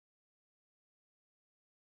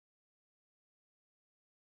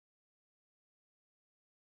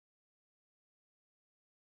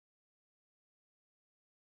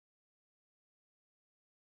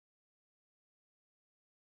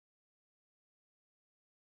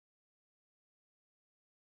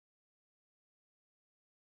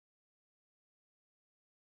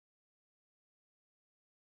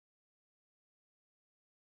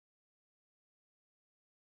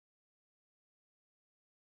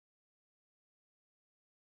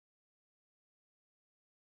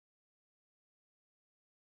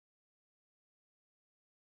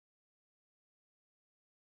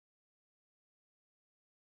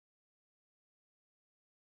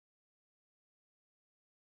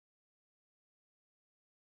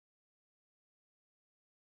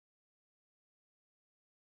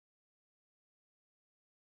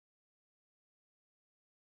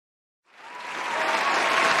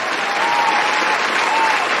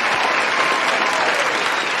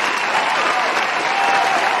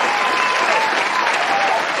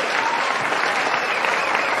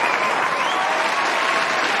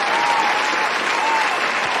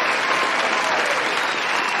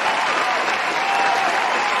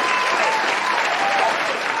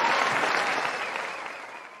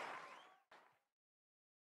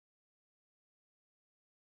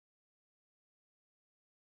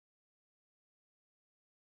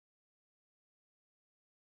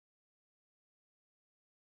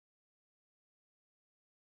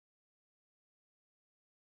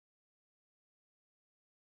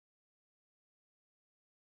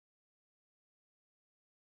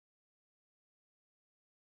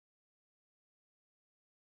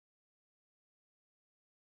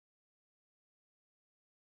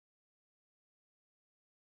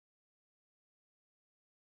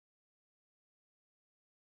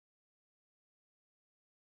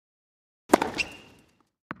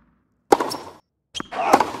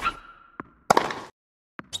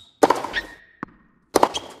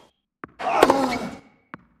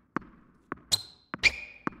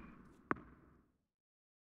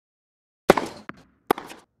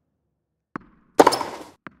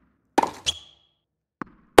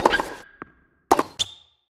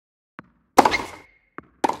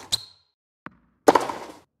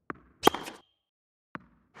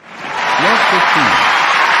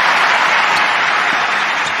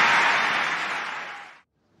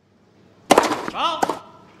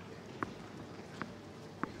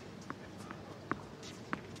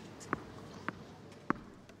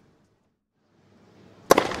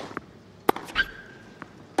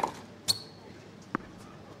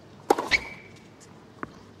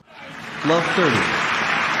love 30.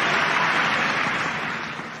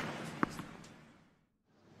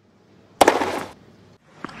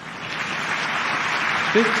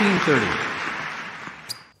 15-30.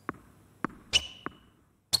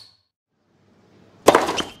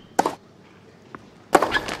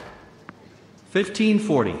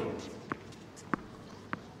 15-40.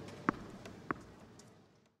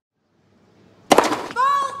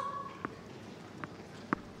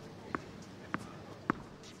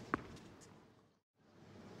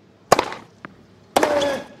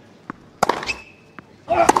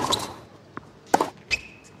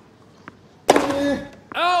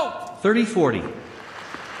 30-40.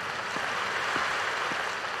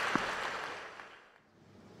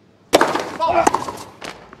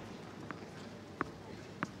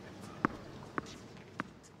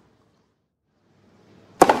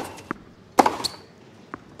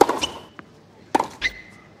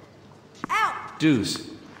 out. Deuce.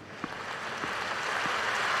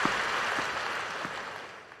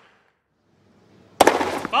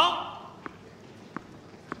 Ball.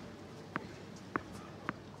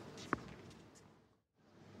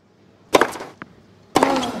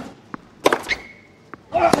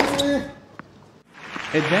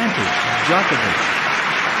 Advantage, Djokovic.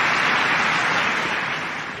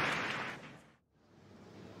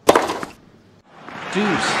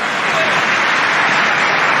 Deuce.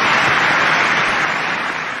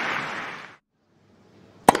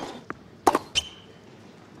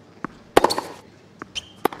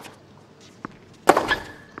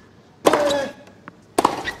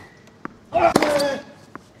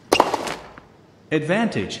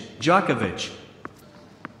 Advantage, Djokovic.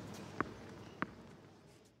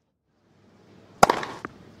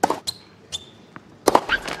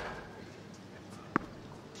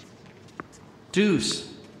 Deuce.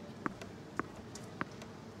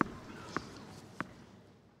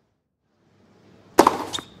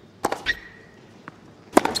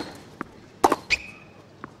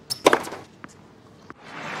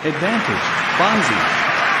 Advantage, Bonzi.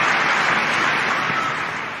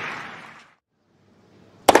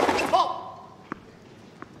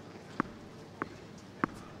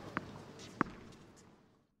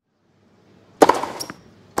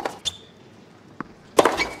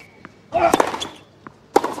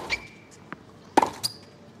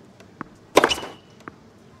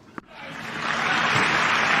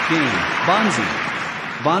 Game, Bonzi.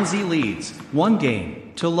 Bonzi leads,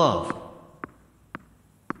 1-0.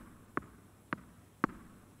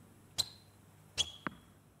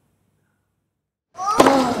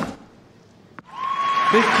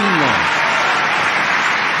 15 love.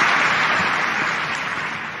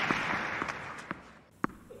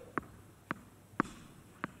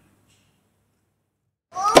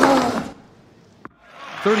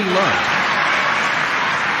 30 love.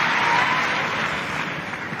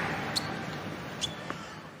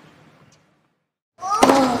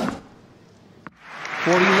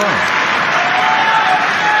 40 love.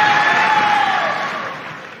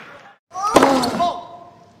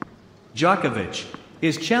 Djokovic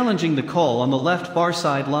is challenging the call on the left far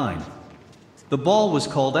side line. The ball was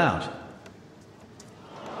called out.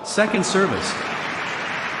 Second service.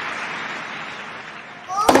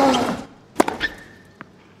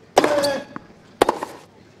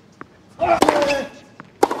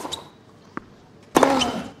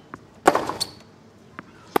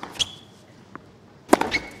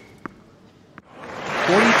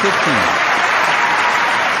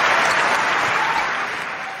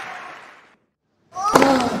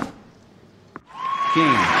 Game,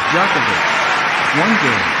 Djokovic.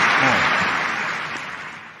 1-0, all.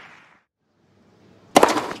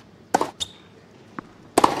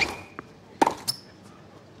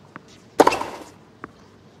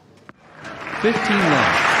 $15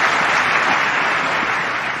 love.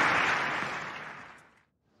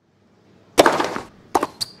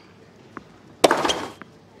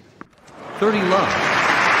 30 love.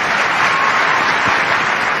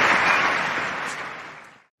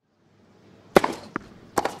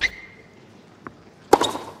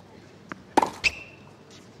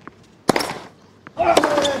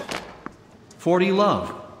 40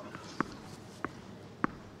 love.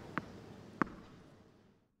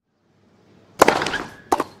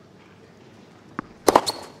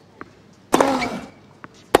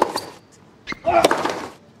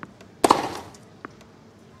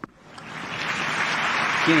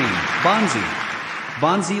 'Bonzi.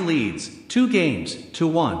 Bonzi leads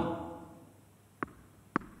 2-1.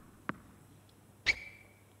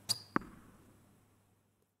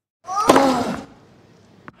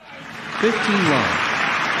 15 love.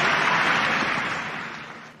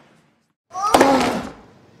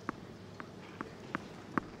 40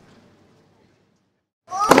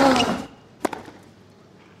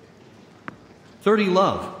 30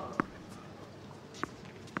 love.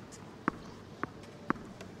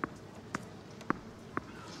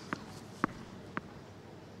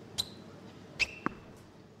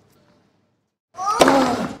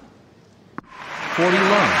 $40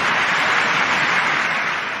 love.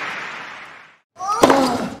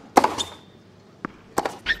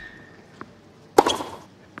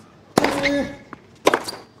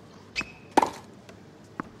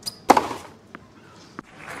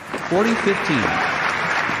 $40.15.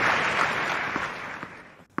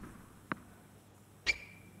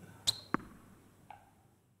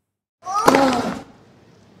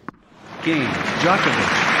 Game, Djokovic.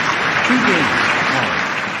 2 games, all.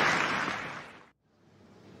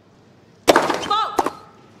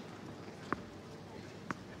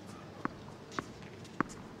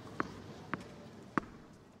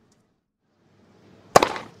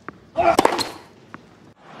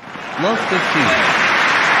 Love 15.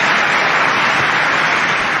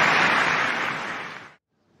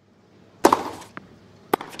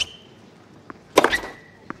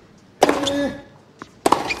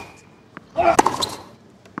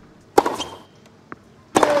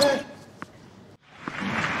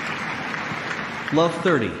 Love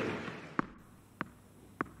 30.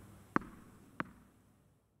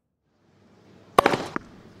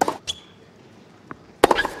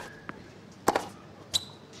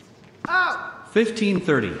 Out.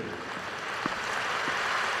 15-30.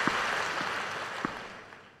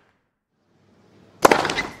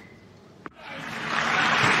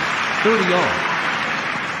 $30 all.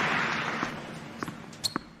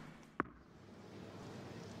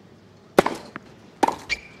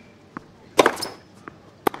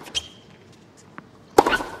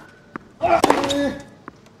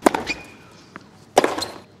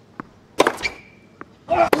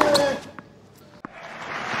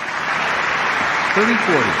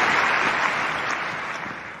 $30-40.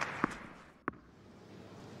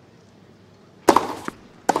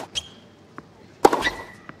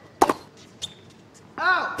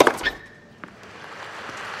 Out.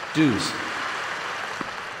 Deuce.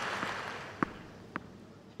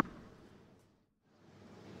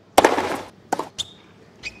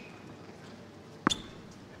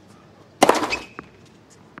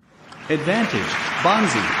 Advantage,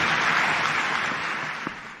 Bonzi.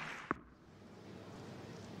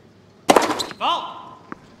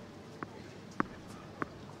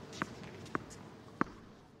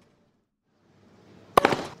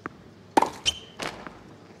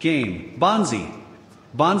 Game, Bonzi.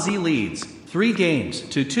 Bonzi leads 3 games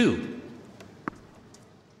to 2.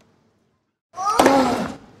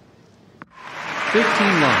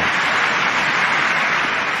 15 love.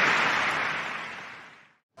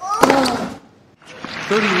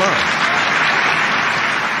 $30 love.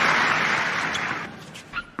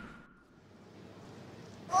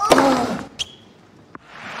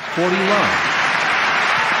 $40 love.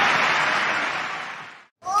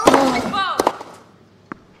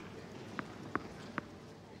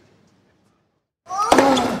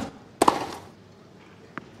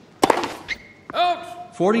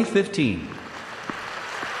 Out. 40-15.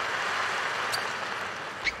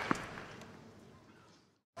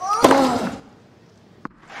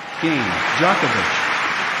 Game, Djokovic.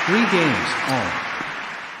 3 games, all.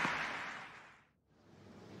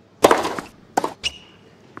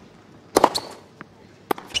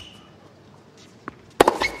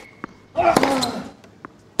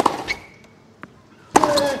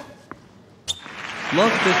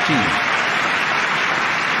 Love 15.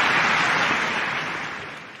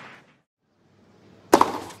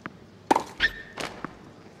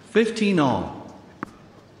 $15 all.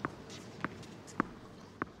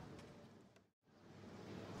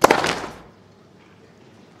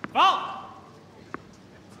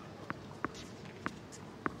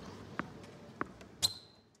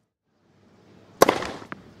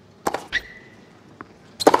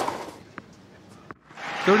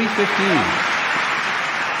 $30-15.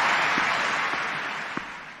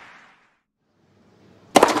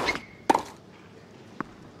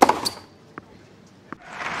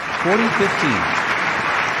 $40-15.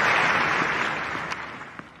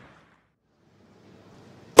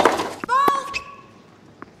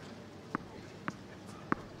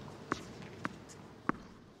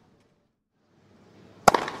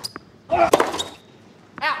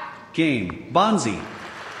 Game, Bonzi.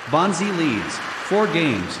 Bonzi leads 4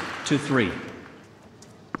 games to 3.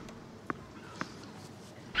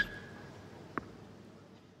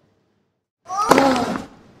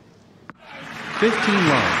 $15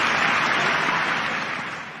 love.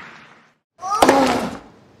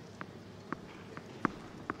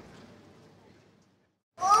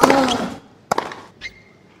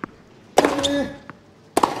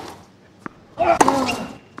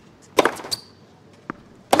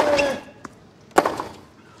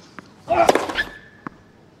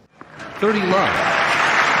 30 love.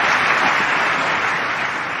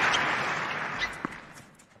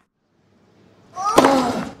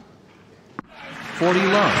 40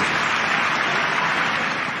 love.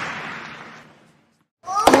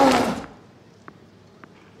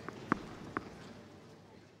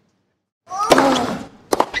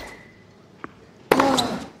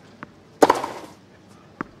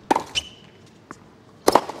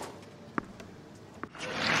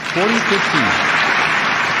 40-15.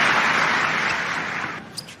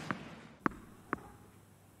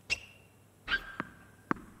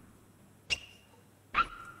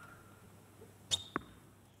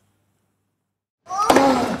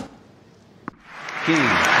 Game,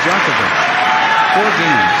 Djokovic. 4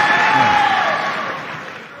 games. 1.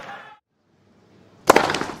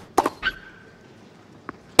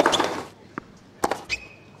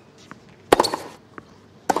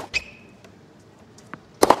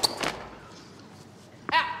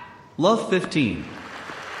 Love 15.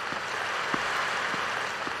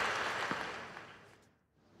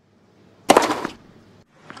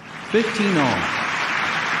 15 all.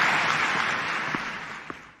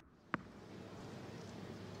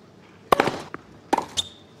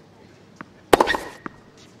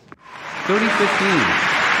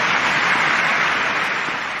 30-15.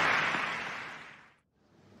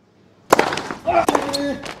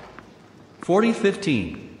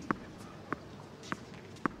 40-15.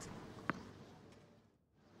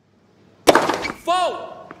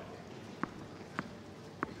 4.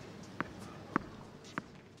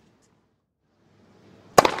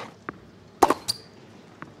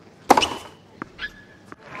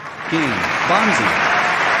 Game, Bonzi.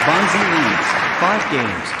 Bonzi leads. 5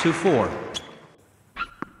 games, 2-4.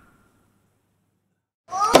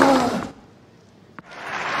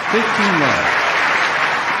 15 love.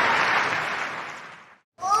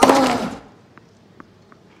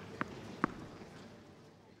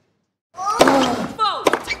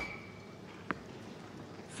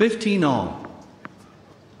 15 all.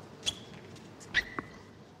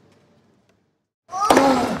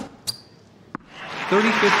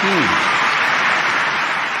 30-15.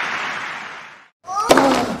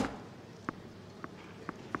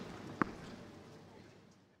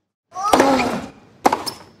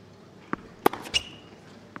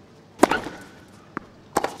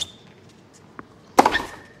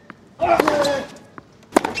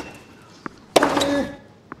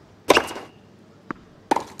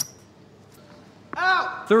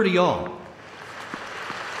 30 all.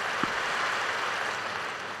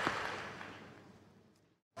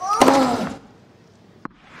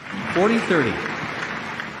 40-30.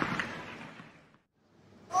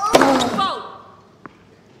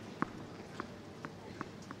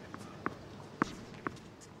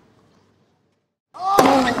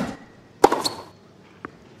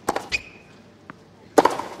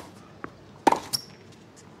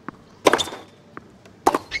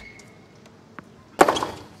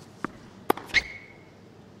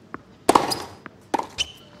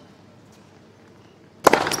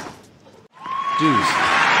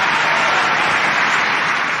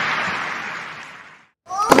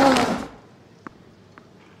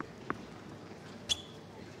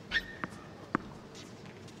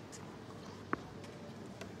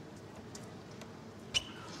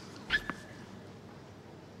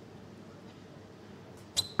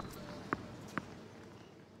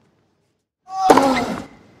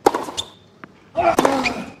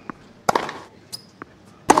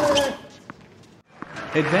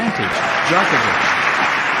 Advantage, Djokovic.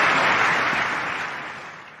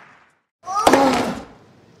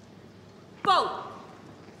 4.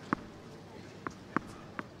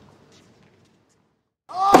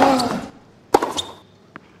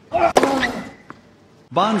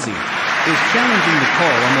 Bonzi is challenging the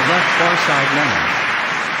call on the left far side line.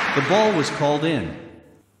 The ball was called in.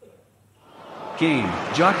 Game,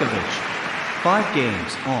 Djokovic. 5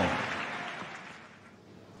 games, all.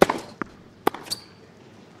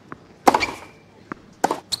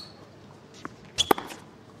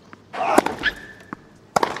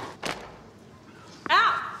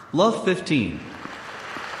 15.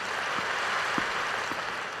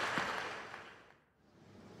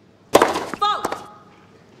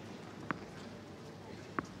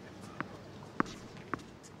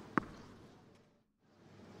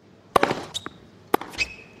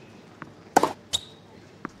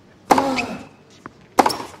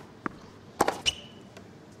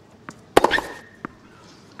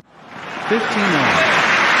 15 on.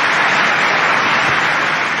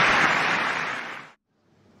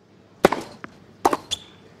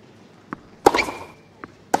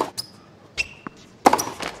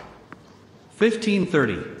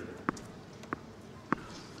 15-30.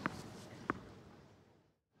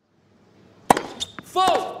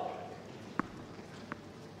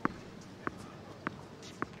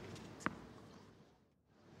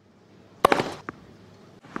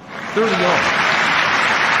 30 all.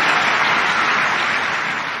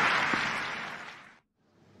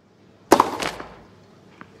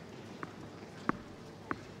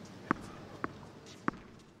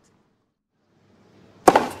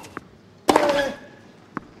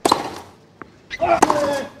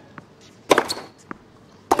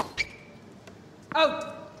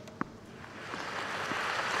 Out.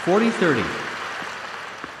 40-30.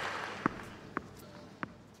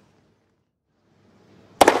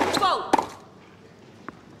 Fault.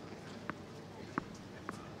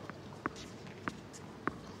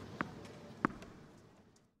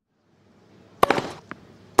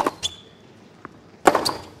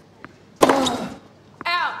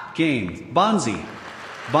 Out. Game, Bonzi.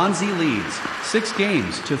 Bonzi leads, 6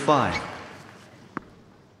 games to 5.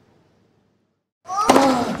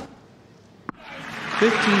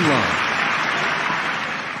 15 love.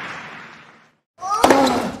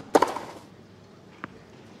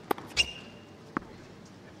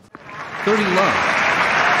 30 love.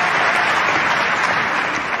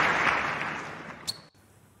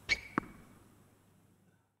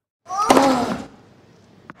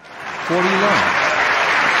 40 love.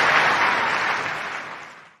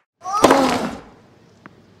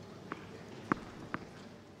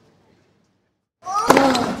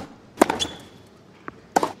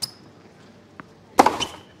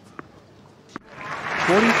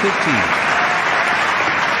 40-15.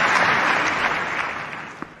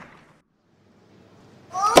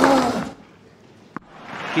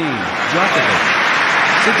 Djokovic.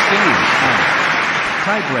 6 games out.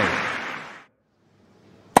 Tie break.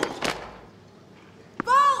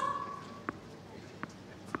 Fault.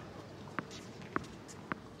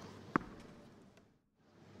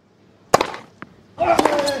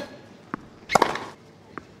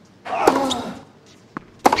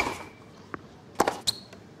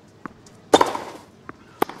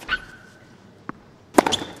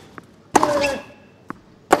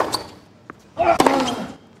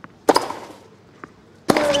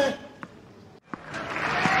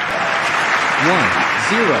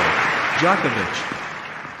 Djokovic.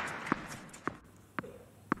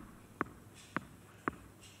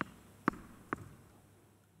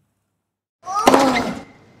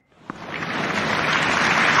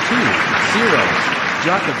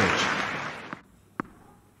 Djokovic.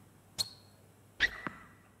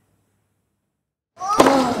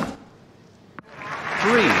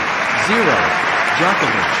 3-0.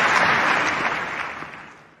 Djokovic.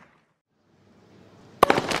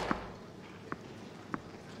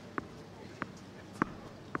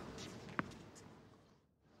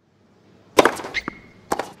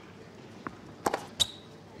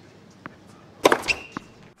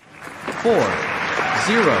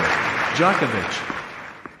 4-0. Djokovic.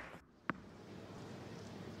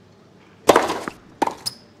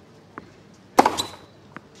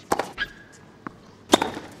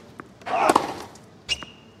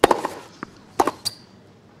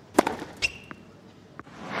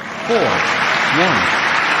 4-1.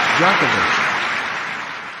 Djokovic.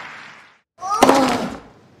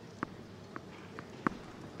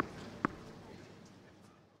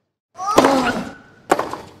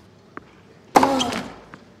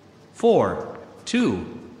 4-2.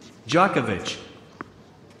 Djokovic.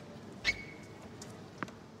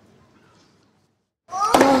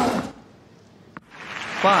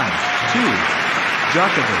 5-2.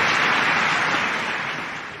 Djokovic.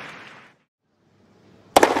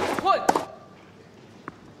 What?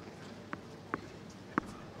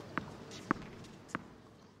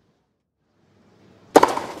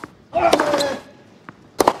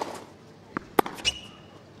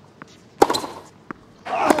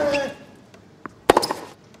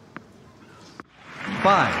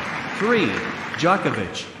 5-3.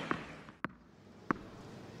 Djokovic.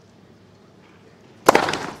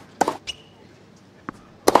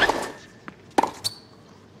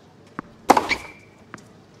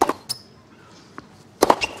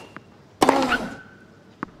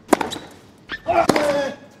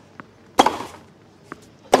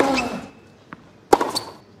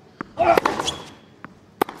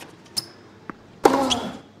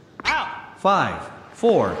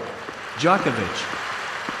 5-4. Djokovic.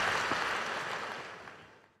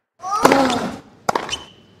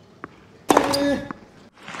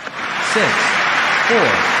 6-4.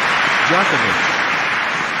 Djokovic.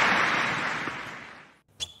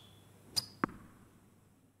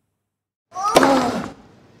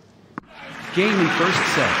 Game in first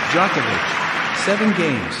set. Djokovic.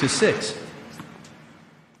 7-6.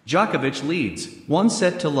 Djokovic leads,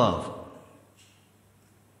 1-0.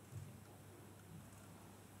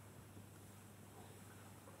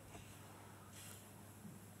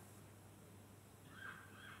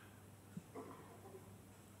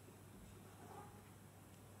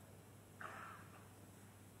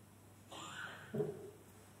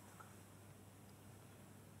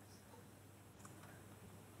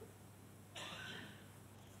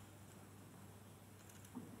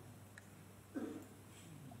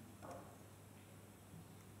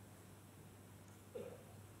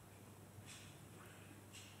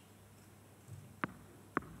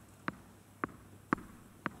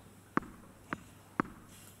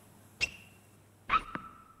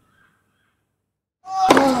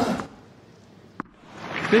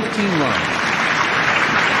 15 love.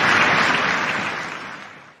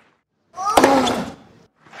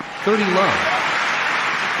 30 love.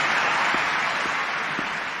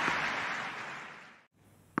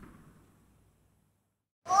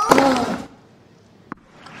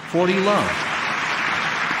 40 love.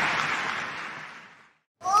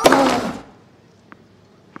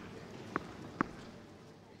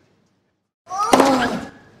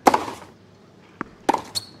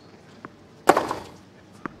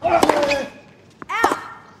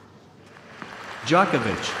 out,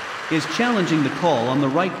 Djokovic is challenging the call on the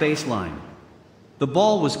right baseline. The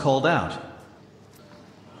ball was called out.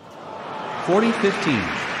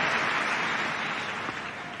 40-15.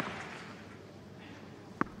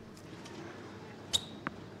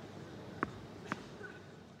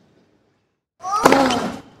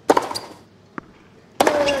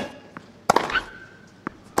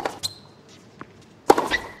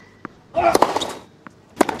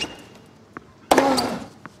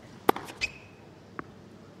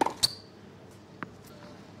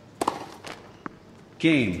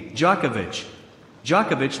 Game, Djokovic.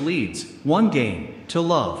 Djokovic leads, 1 game to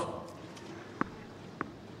love.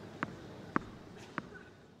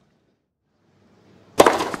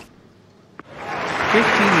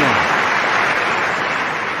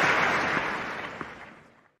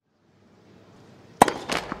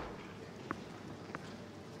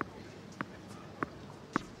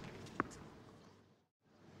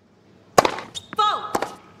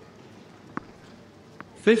 Love.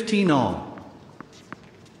 15 all.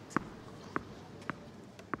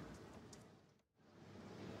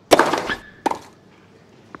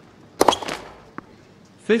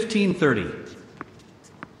 15-30.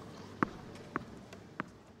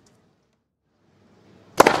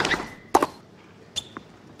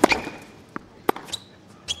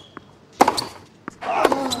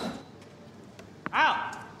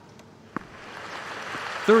 out,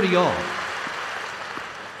 30 all.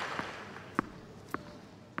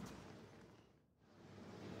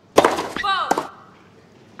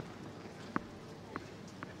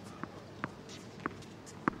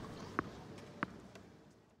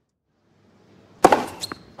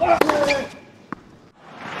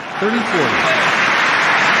 30-40.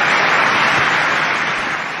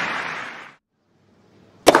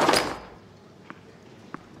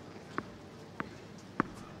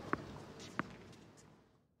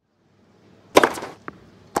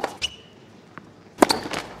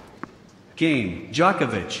 Game,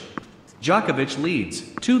 Djokovic. Djokovic leads,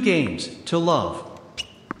 2 games to love.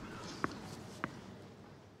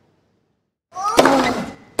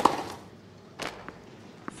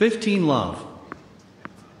 15 love.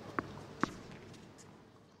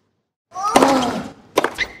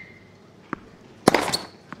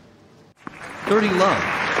 30 love.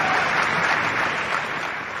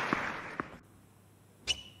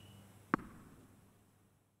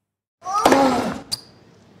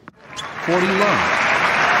 40 love.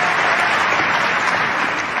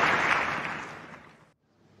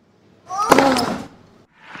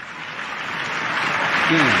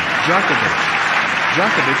 Game, Djokovic.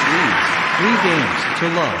 Djokovic leads, 3 games to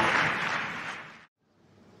love.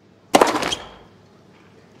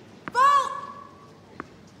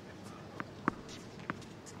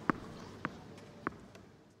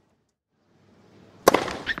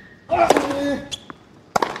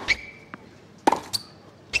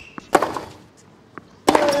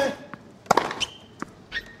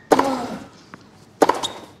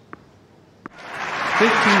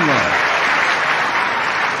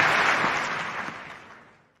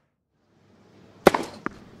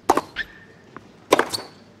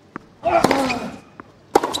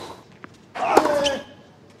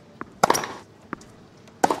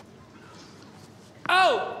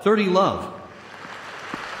 Love. 30 love.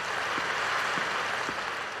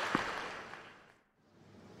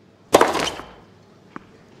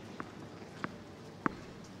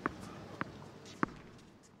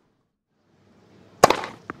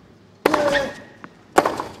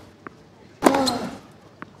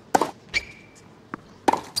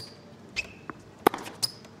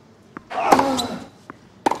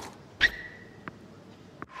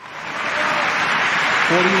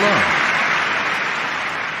 40 love.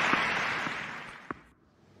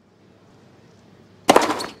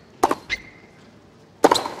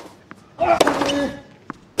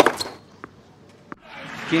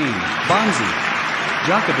 'Bonzi.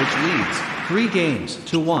 Djokovic leads 3 games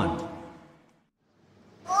to 1.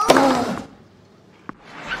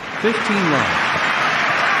 15 love.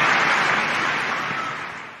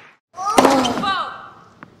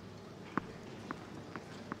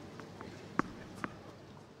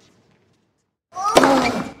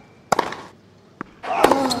 4.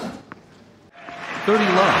 30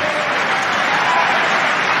 love.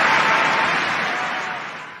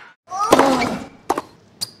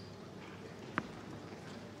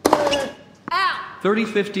 Out.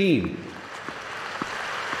 30-15.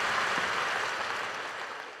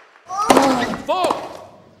 Fault.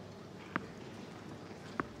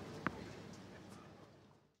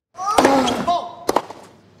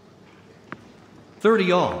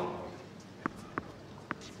 30 all.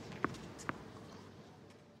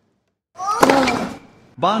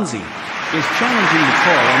 Bonzi is challenging the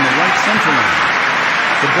call on the right center line.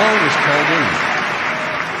 The ball was called in.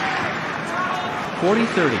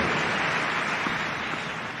 40-30.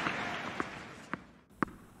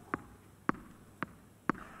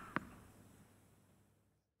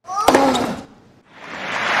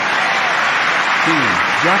 Team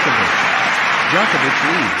Djokovic. Djokovic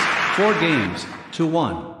leads 4 games to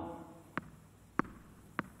 1.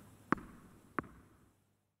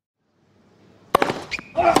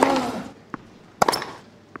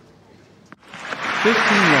 15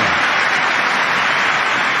 love.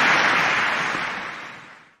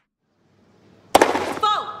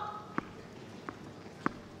 Fault.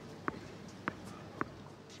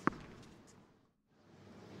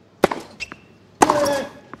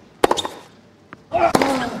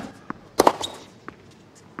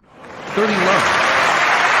 30 love.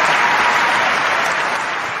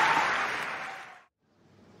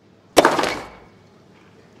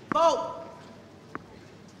 Fault.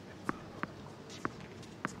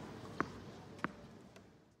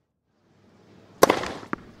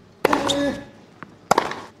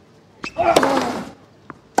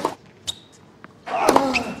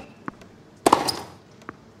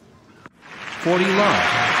 40 love.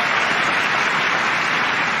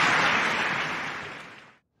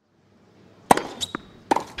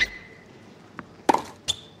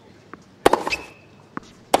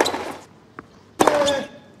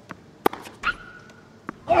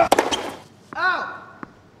 Out.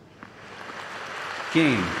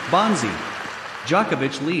 Game Bonzi.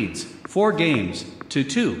 Djokovic leads 4 games to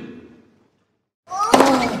 2.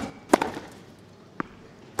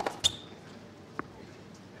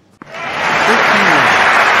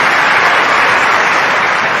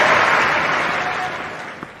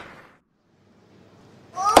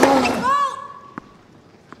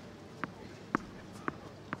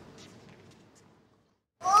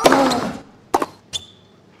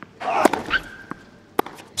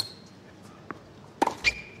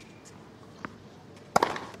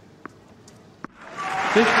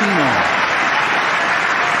 15 all.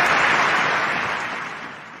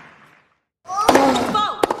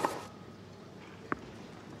 Fault.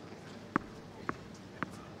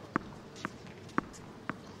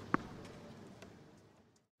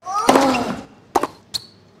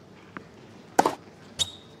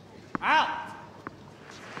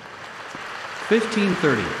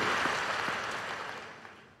 15-30.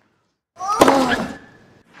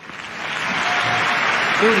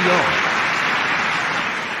 30 all.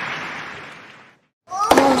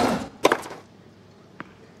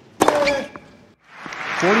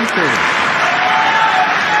 40-30.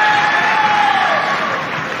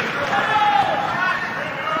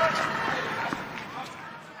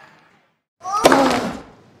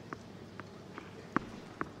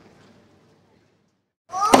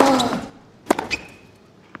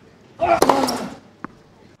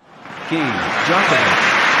 Game Djokovic.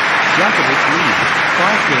 Djokovic leads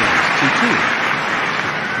 5 games to 2.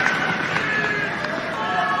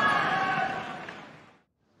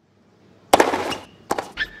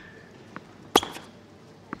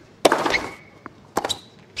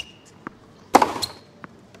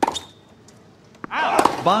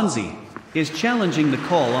 Bonzi is challenging the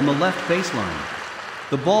call on the left baseline.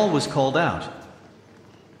 The ball was called out.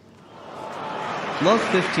 Love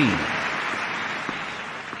 15.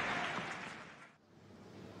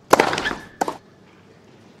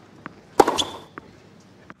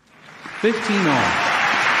 15 all.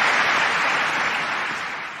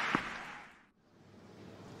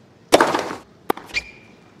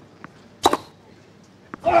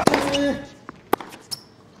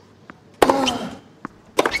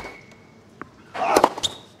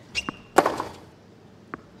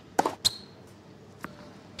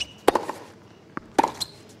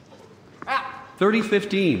 Out.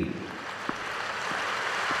 30-15.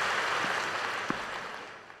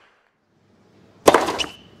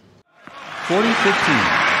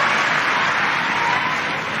 40-15.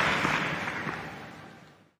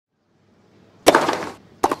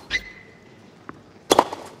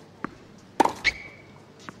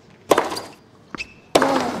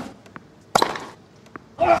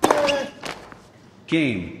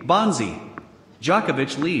 Game Bonzi.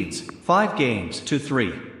 Djokovic leads 5 games to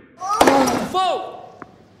 3. Fault.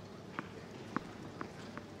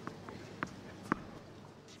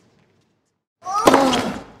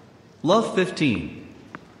 Love 15.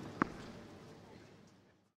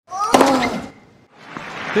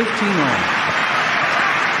 15 all.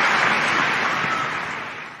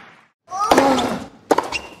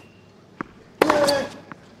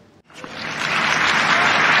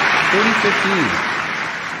 30-15.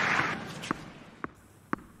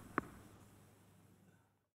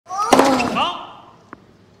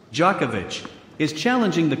 Djokovic is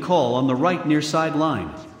challenging the call on the right near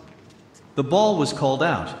sideline. The ball was called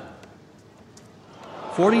out.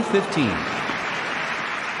 40-15.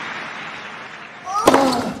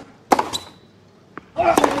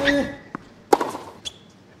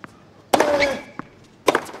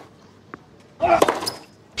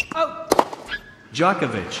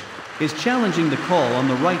 Djokovic is challenging the call on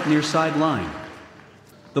the right near sideline.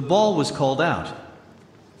 The ball was called out.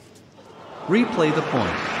 Replay the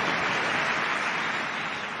point.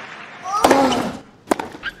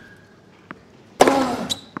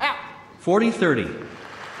 Out. 40-30.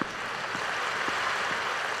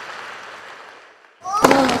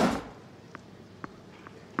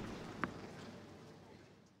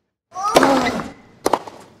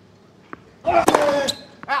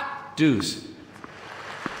 Out. Deuce.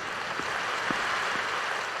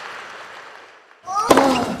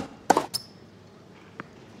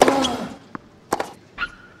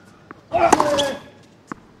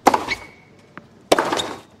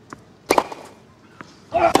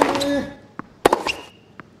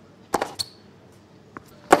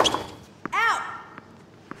 Out.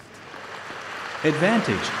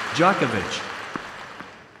 Advantage, Djokovic.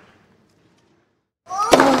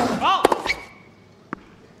 Fault.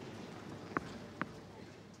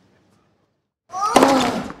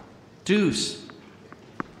 Deuce.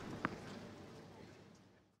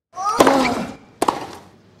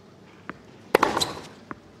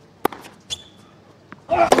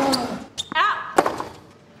 Out.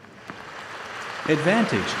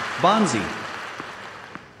 Advantage, Bonzi.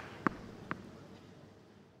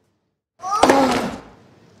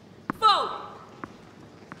 Fault.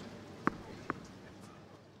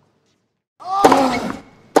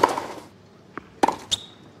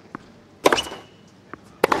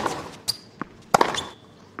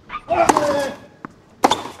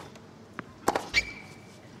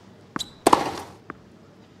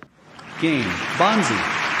 Game, Bonzi.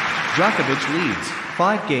 Djokovic leads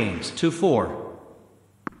 5 games to 4.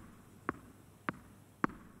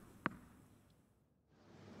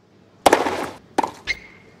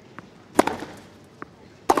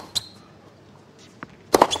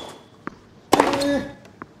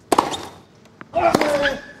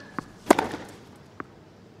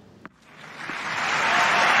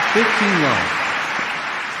 Fifteen love.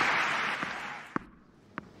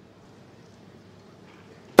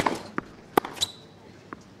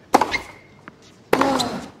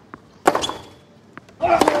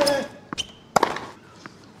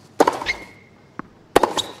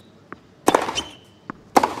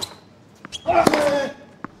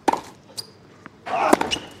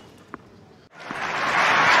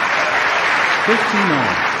 15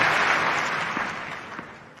 all.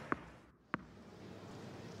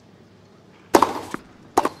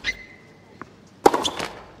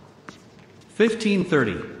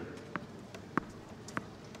 15-30.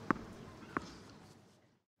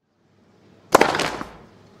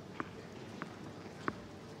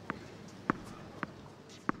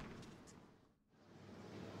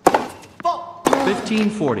 Fault.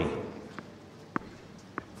 15-40.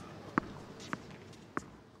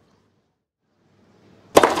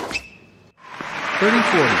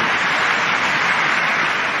 30-40.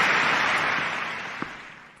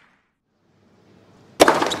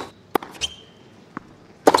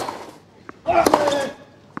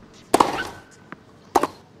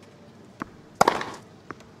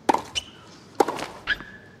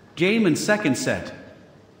 'Game and second set.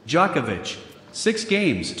 Djokovic, 6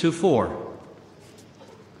 games to 4.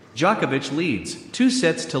 Djokovic leads 2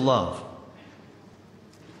 sets to love.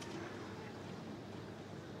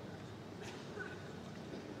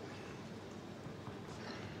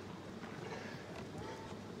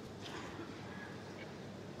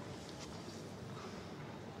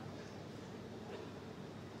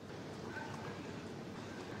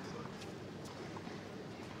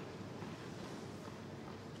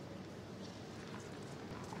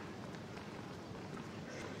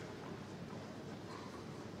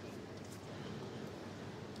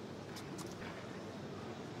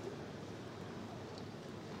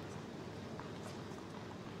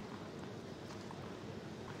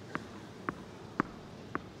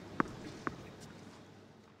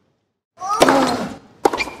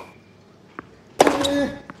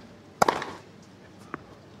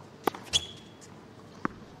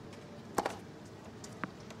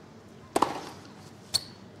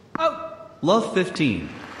 Love 15.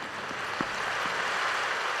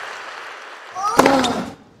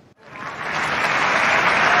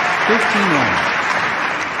 15 long.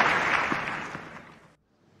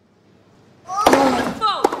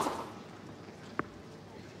 Fault.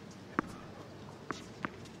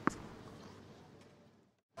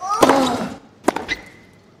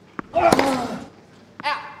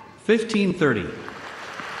 15-30.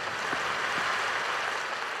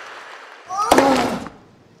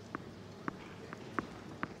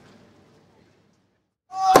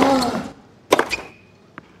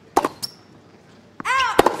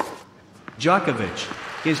 'Djokovic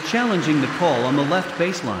is challenging the call on the left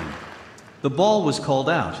baseline. The ball was called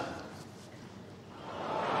out.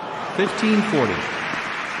 15-40.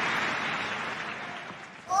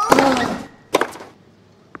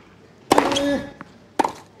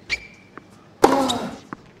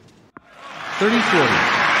 30-40.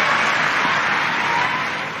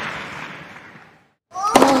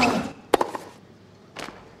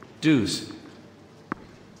 'Deuce.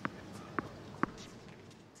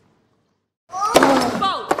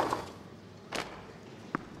 Fault.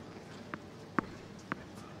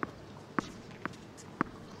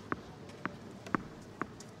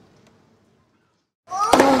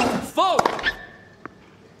 4.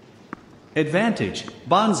 Advantage,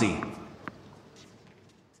 Bonzi.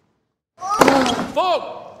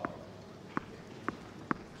 4.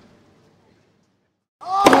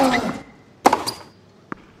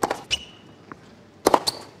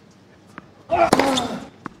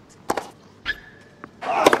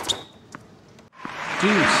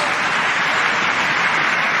 'Deuce.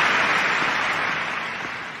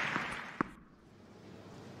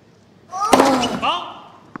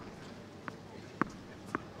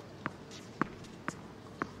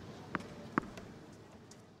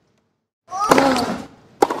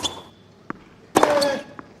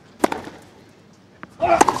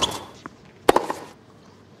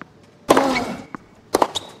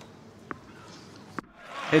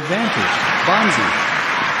 'Advantage, Bonzi.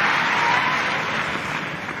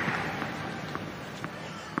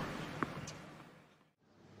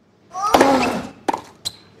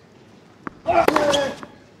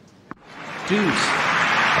 'Deuce.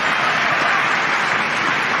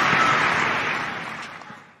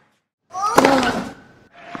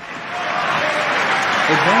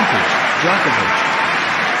 'Advantage, Djokovic.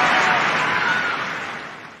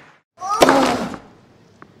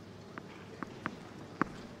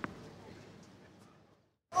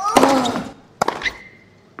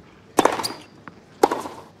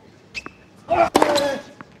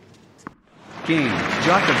 'Game,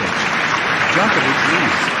 Djokovic. Djokovic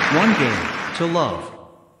leads 1-0.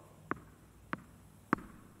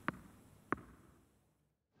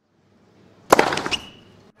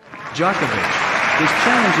 Djokovic is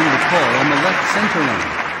challenging the call on the left center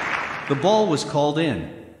line. The ball was called in.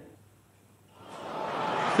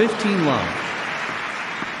 15-love.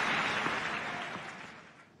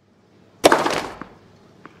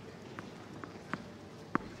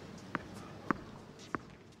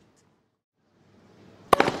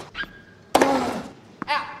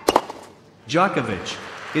 'Out. Djokovic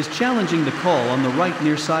is challenging the call on the right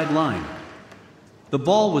near side line. The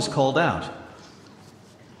ball was called out.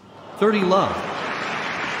 30-love.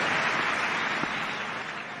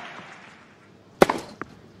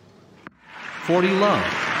 40-love.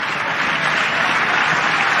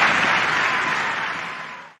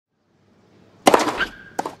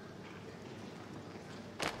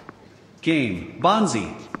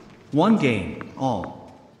 'Bonzi. 1-all.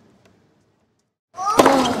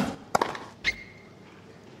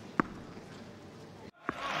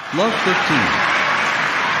 Love 15.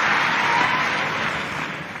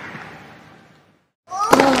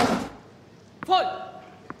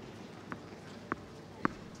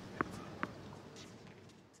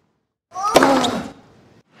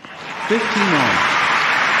 15 on.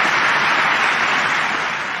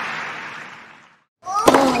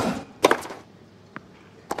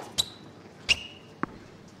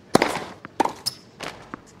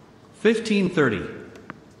 15-30.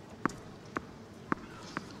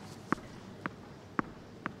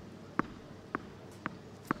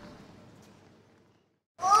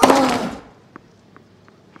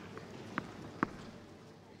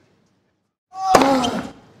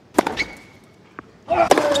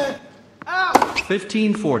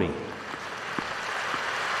 15-40. 30-40.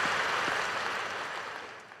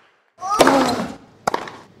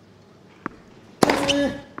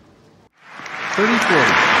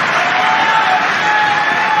 30-40.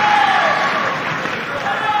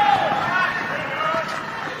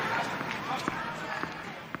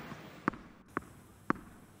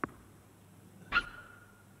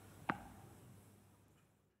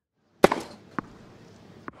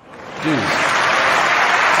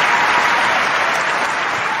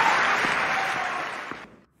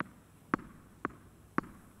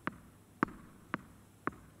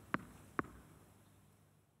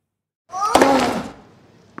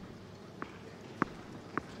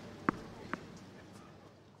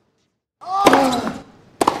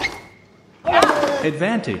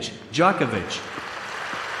 Advantage, Djokovic.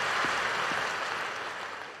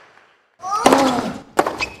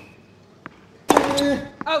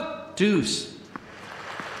 Out. Deuce.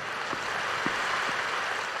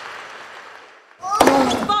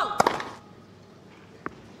 Fault.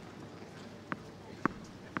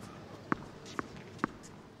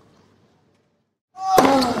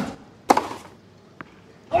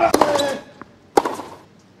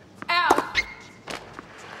 Out.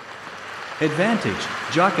 Advantage,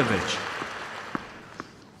 Djokovic.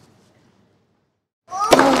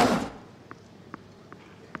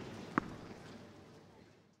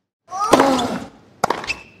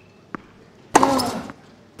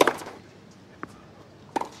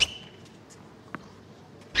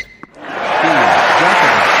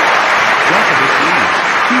 Djokovic leads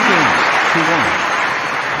 2-1.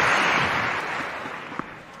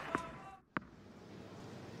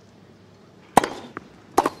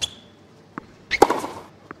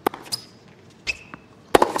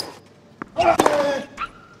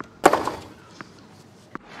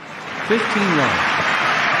 15 love.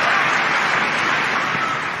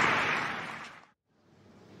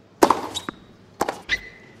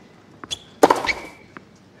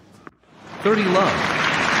 $30 love.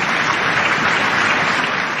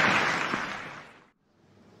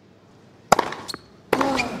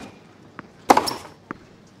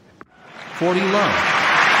 $40 love.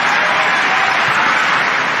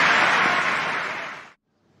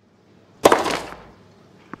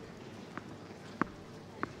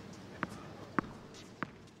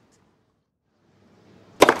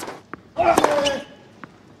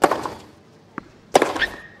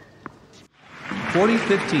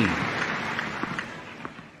 $40-15.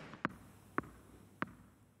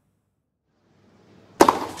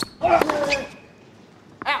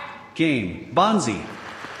 Out. Game, Bonzi.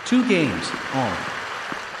 2 games, all.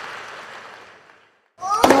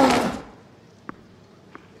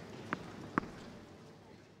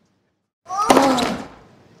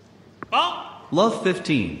 Ball. Love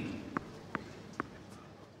 15.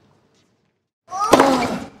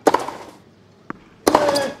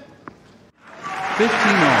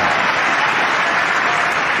 $15 all.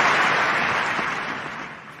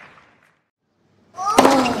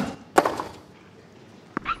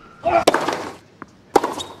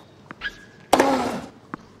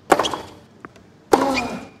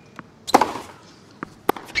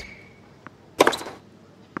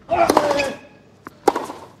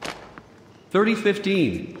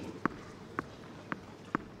 $30-15.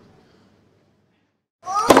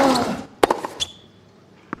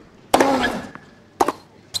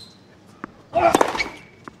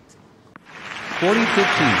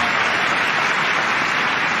 $40-15.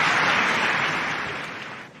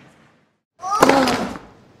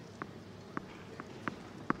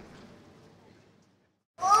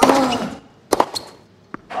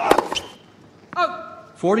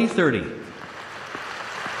 Out. 40-30.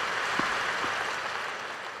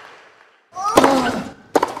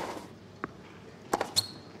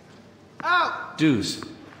 Out. Deuce.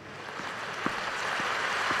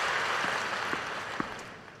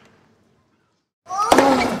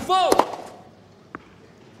 Fault.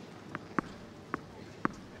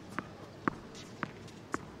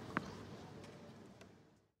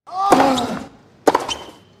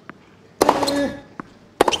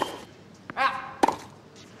 Out.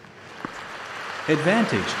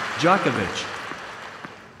 Advantage, Djokovic.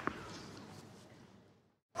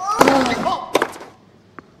 Ball.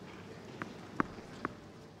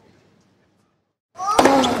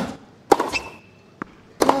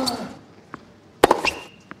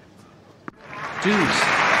 Deuce.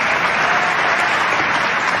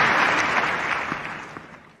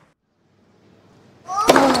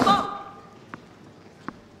 Ball.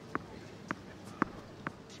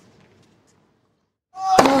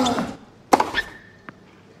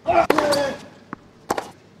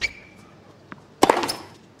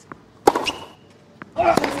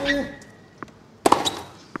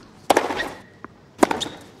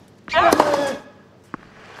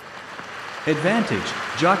 Advantage,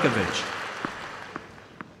 Djokovic.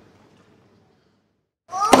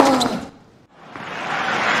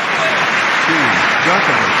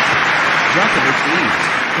 Djokovic. Djokovic leads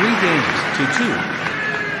 3 games to 2.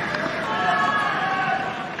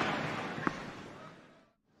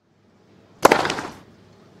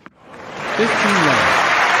 $15 love.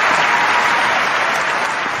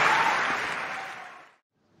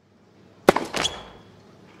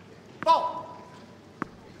 Ball.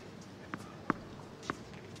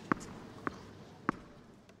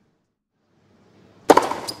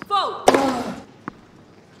 Fault.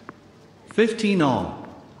 15 all.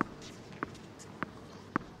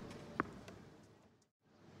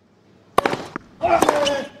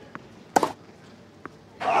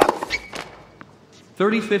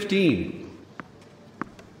 30-15.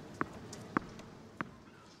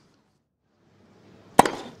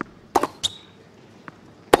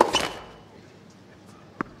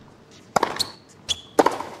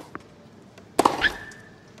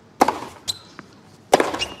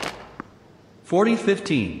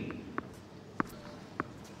 (40-15).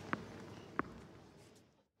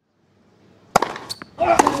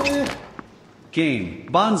 Game,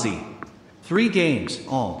 Bonzi. 3 games,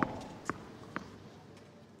 all.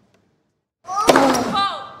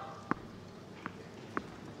 Fault.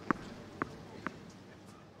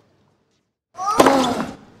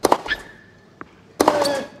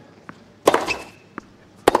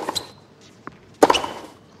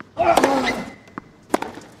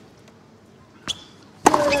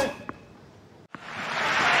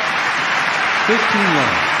 15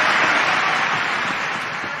 love.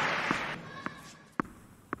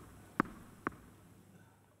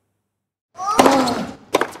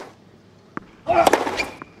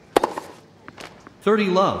 Thirty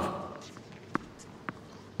love.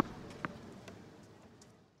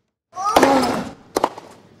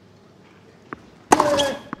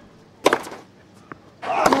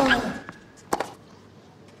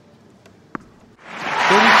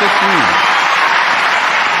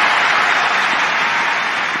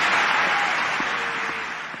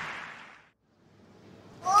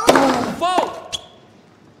 Fault.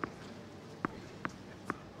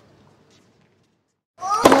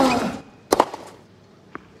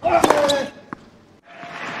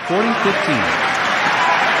 40-15.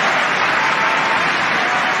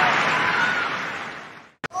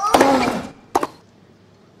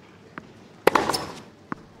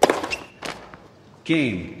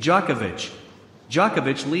 Game, Djokovic.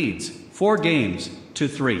 Djokovic leads 4 games to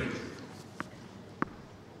 3.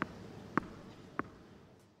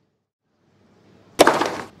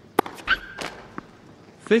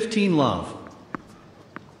 (15 love).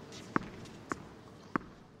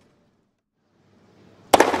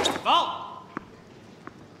 Fault.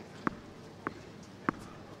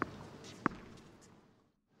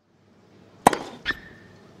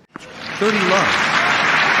 30 love.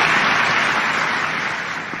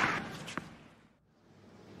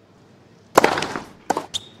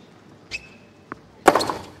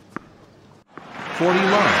 (40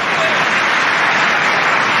 love).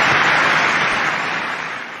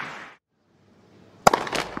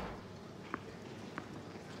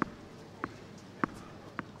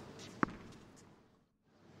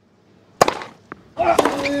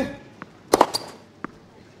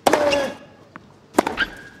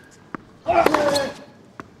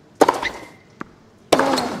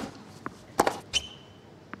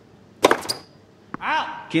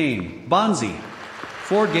 Out. Game, Bonzi.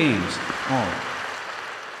 4 games, all.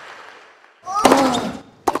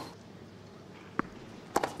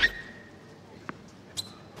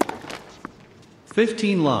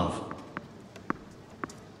 (15 love).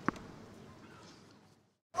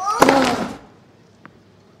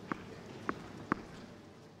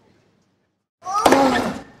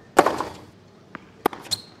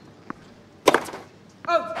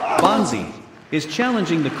 Bonzi is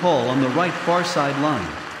challenging the call on the right far side line.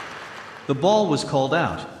 The ball was called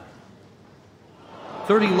out.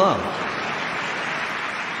 30 love.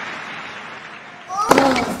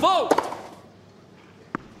 Fault.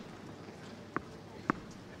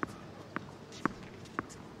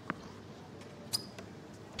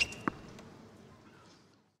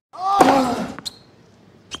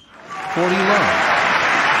 40 love.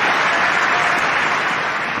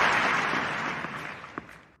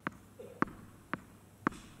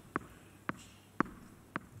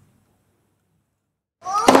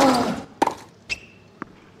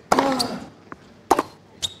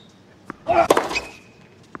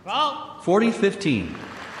 Fault. 40-15.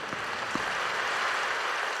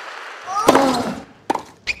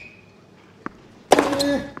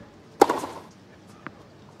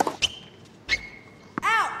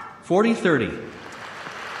 Out. 40-30.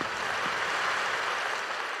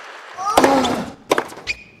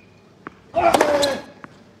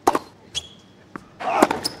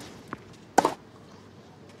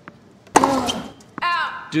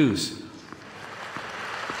 Out. Deuce.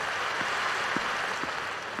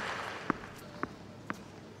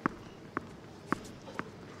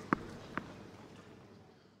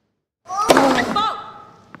 Fault.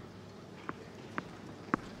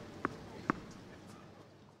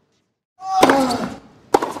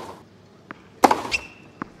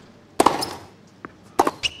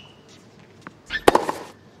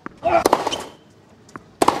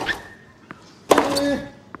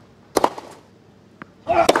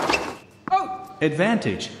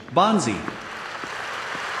 'Advantage, Bonzi.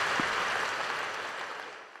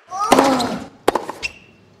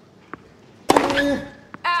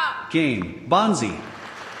 Game, Bonzi.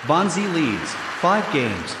 Bonzi leads, 5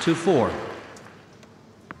 games to 4.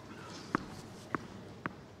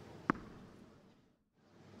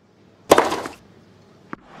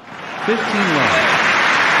 Love.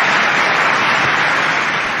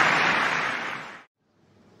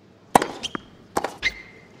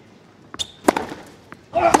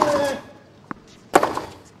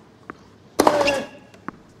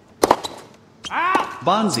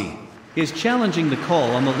 Bonzi is challenging the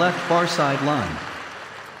call on the left far side line.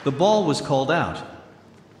 The ball was called out.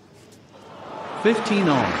 15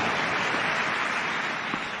 all.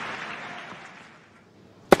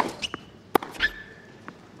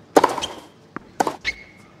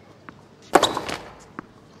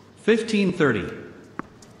 $15.30.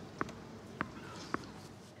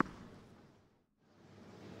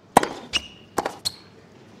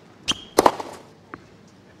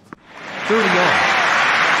 30 all.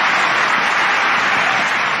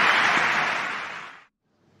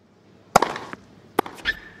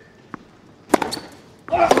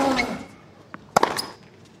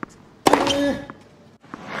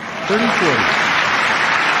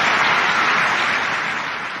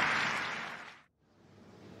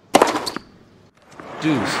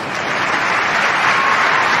 Deuce.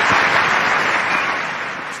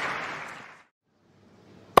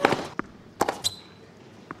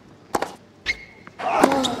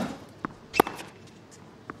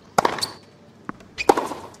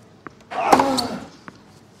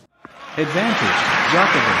 Advantage,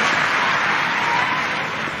 Djokovic.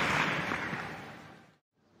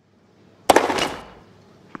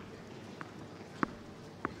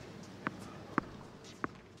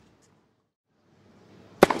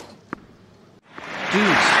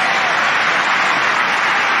 Deuce.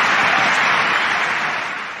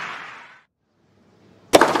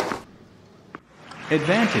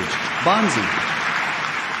 Advantage, Bonzi.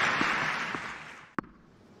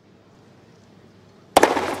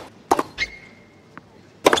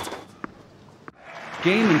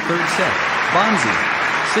 Game in third set, Bonzi,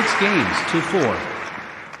 6 games to 4.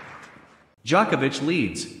 Djokovic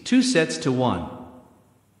leads, 2-1.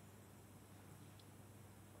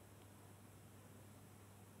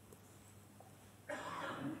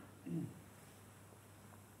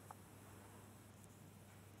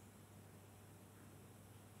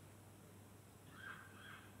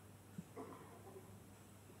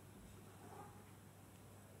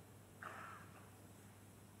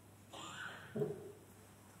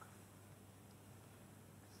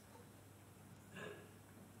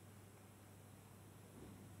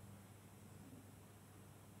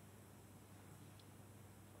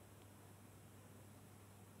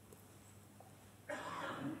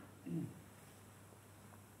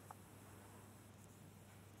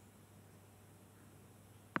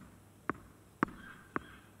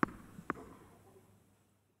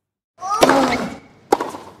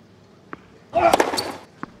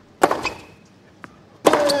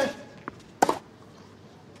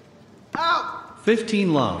 Out.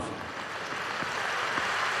 15 love.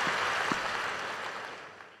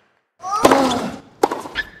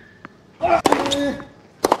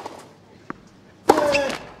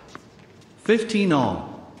 $15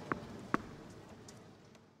 all.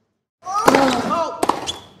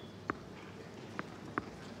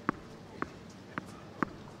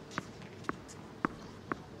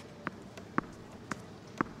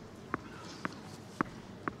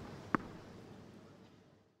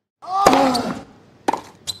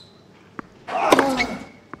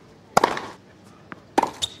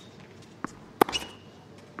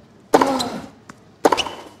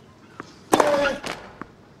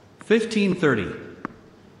 $15.30.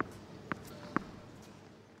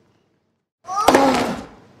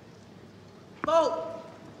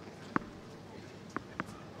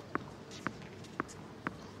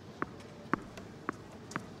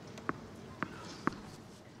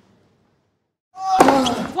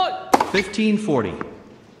 $15.40.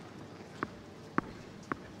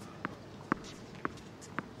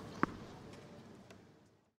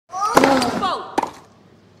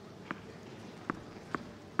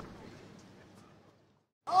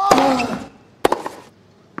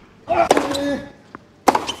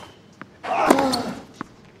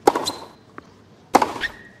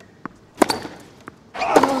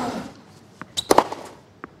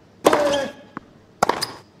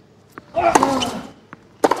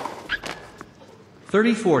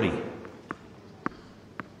 $30.40.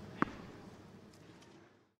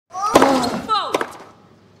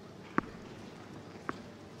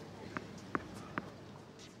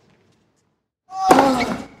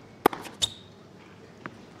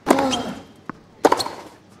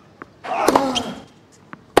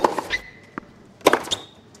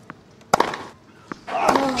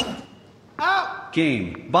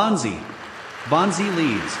 Game, Bonzi. Bonzi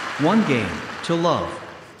leads, 1 game, to love.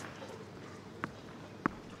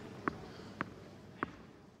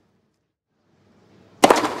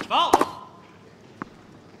 Fault.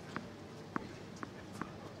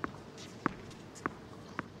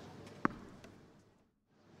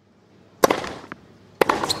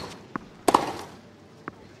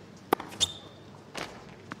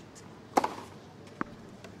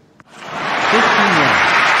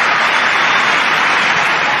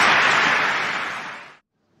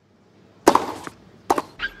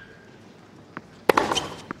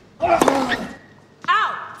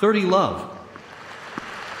 Out. 30 love.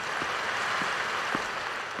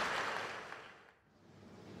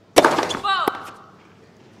 Fault.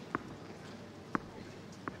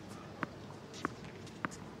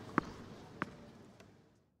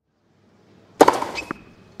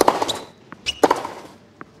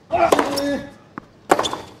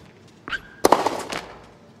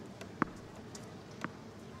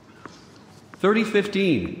 Thirty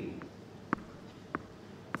 15.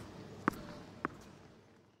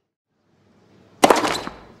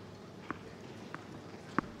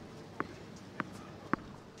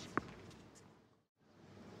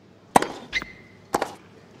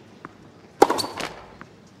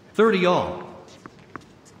 Thirty all.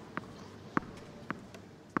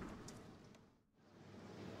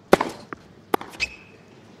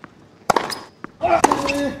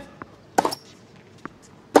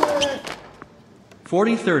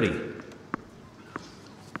 Forty 30.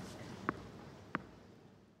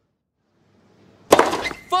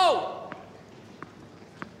 Fault.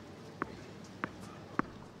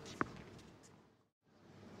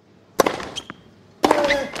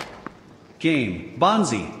 Game,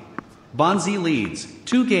 Bonzi. Bonzi leads,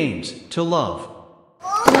 2 games, to love.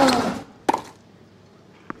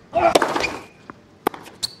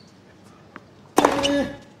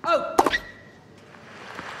 Oh.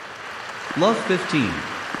 Love 15.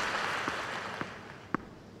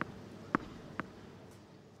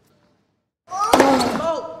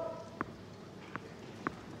 Fault.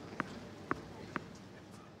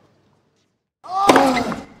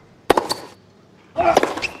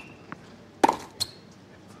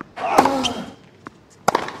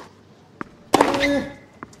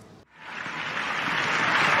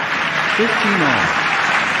 Fifteen all.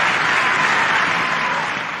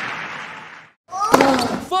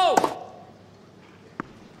 Fault.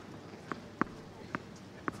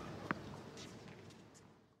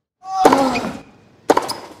 Oh.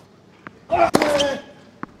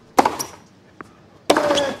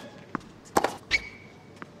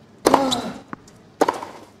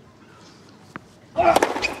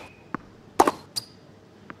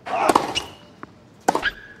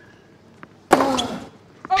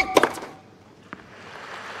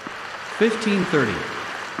 15 30.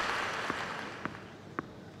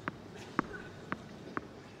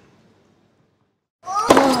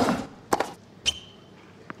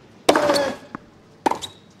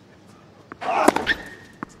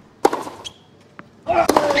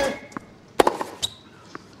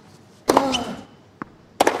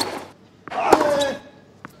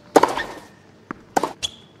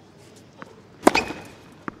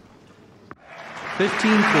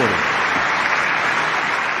 Fifteen 40.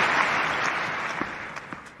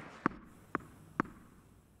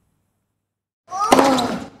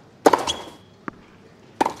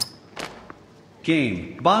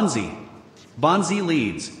 Game, Bonzi. Bonzi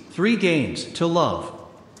leads, 3 games, to love.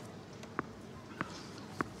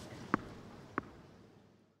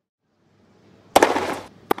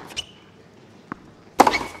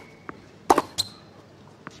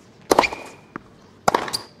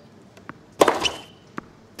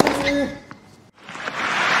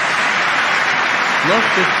 Love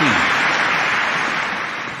 15.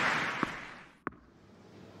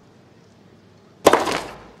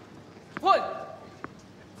 One.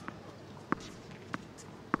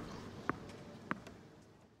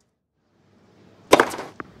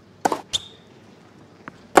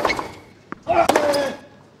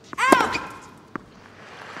 Out.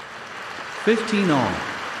 15 all.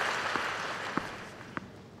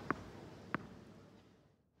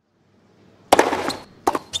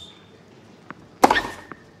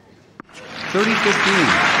 Thirty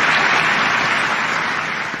 15.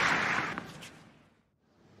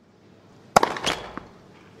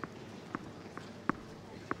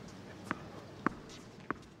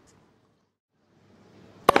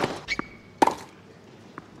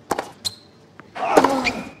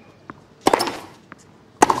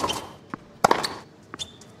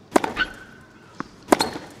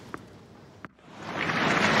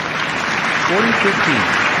 Forty 15.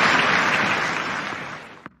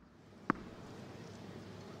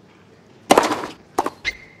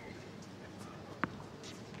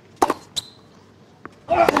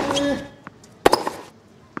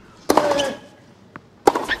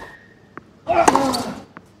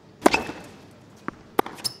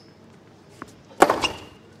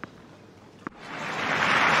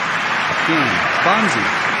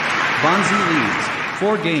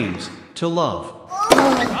 4 games to love.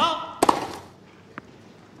 Out.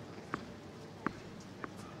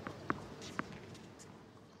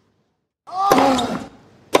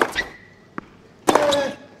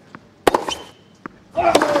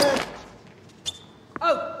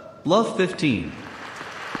 15.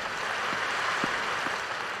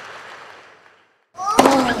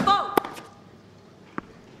 Foul.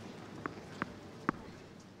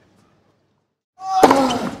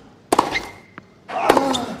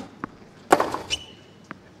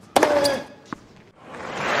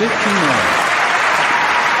 15 love.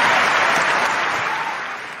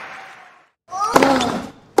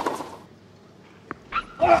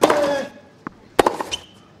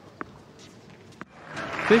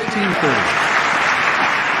 15-30.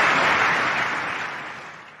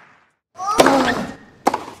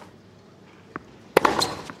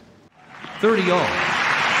 30 all.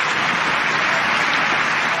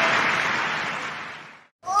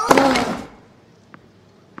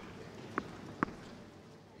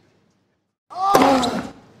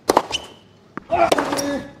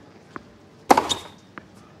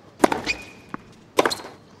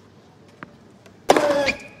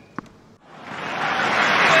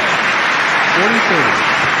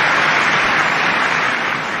 40-30.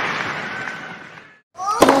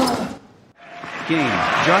 Game,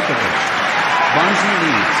 Djokovic. Bonzi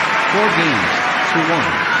leads 4 games to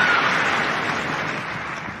 1.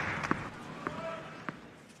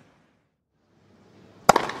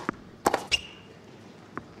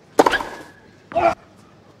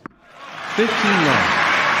 15 love.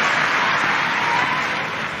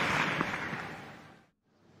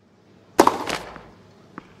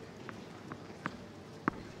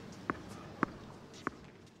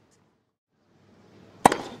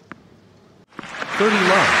 30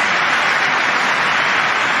 love.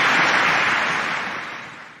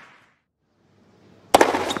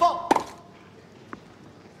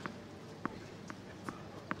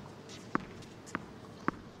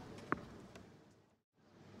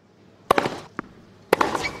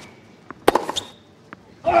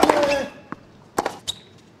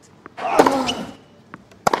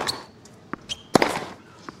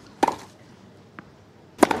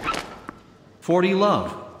 40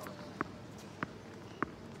 love.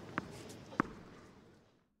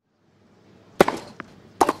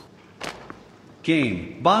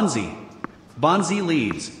 'Game, Bonzi. Bonzi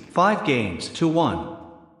leads 5 games to 1.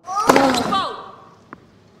 Foul.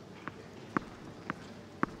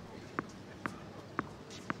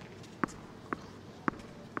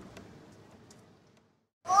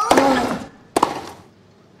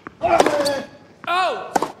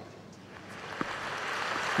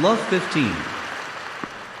 15.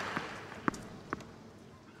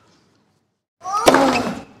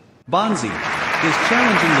 Bonzi is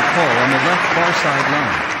challenging the call on the left far side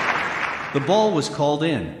line. The ball was called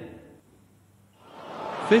in.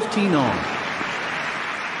 15 on.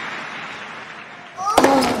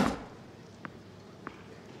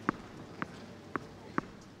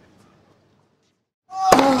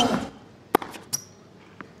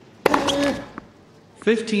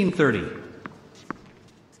 15-30.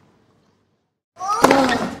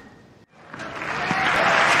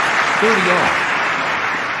 30 off.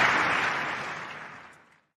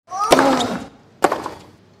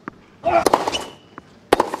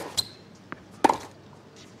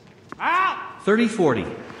 30-40.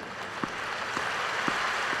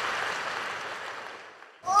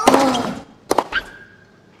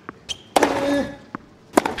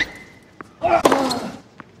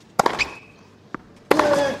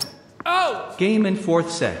 0. Game in 4th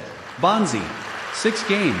set. Bonzi, 6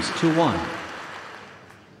 games to 1.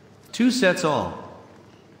 2 sets all.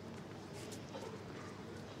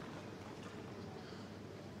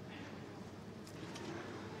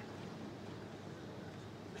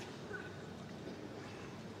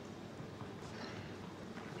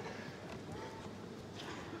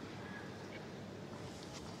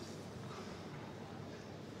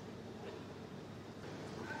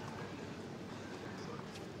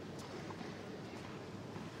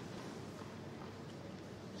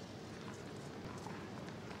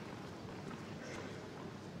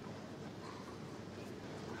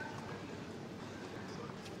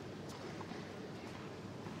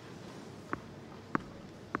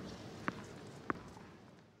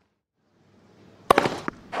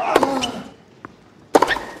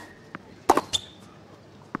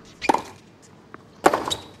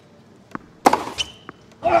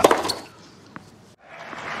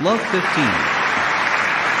 Love 15.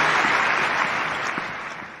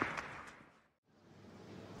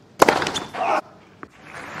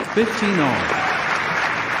 15 all.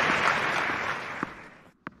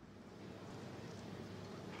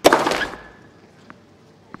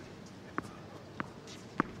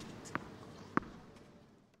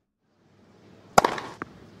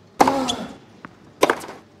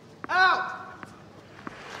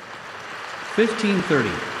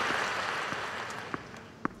 15-30.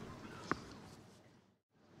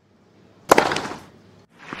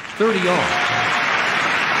 30 all.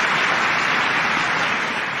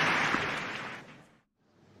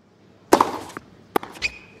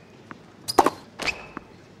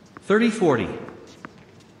 30-40.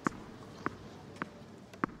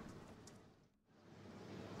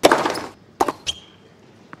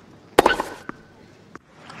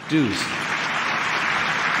 Deuce.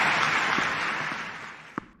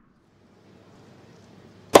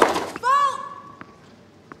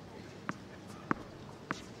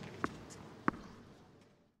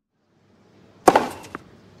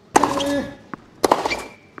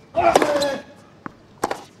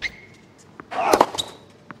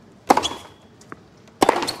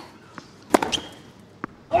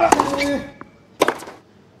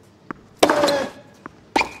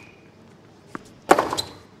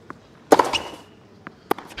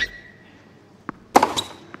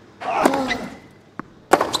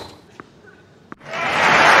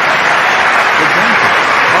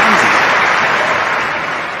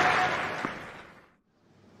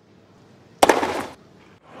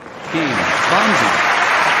 Game. Bonzi.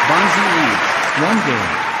 Bonzi leads. 1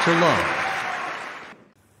 game to love.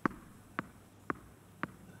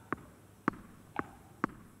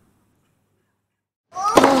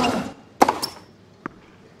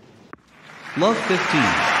 Love 15.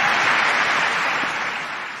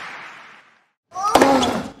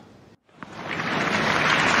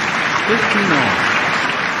 15 all.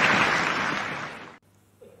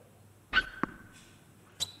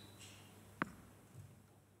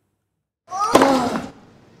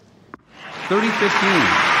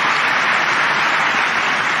 30-15.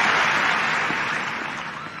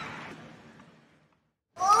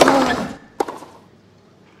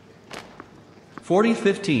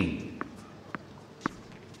 40-15.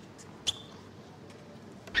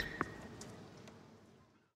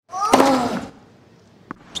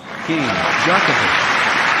 Game. Djokovic.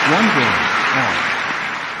 1 game all.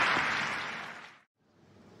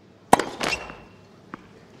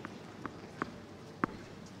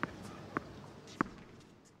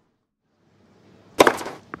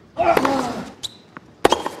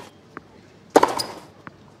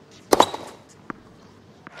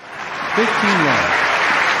 15 love.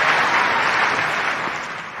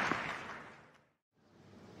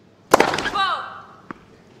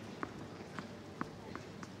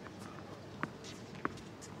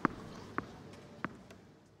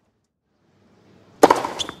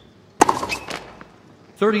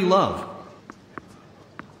 30 love.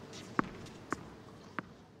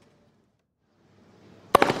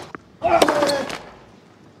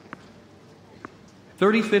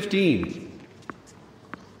 30-15.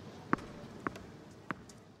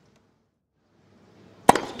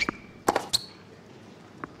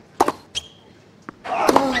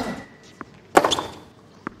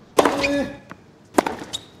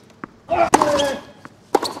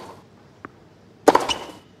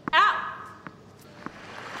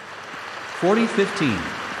 40-15.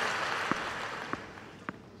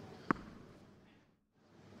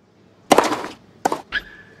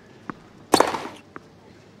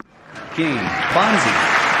 Game. Bonzi.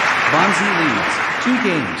 Bonzi leads 2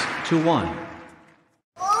 games to 1.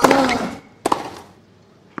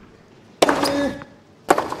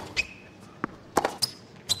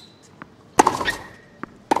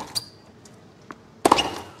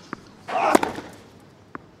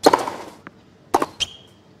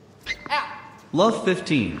 Love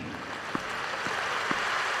 15.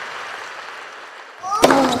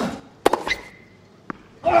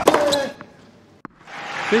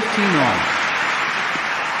 15 all.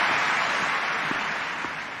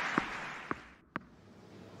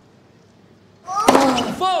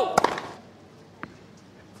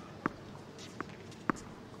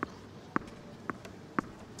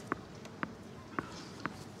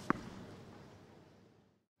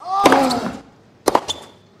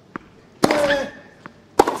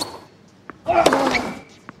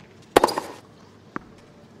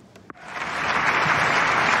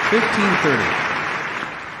 15-30.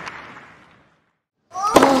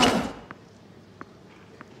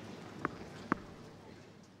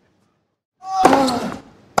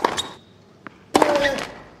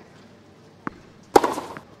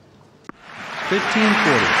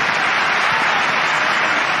 15-40.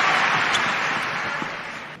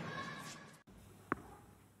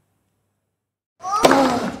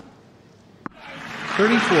 30-40.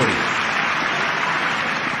 15-40.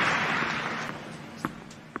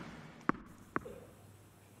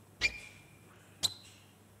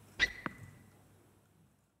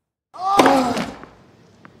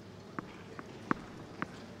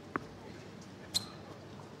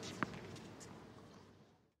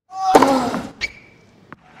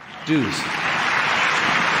 Deuce.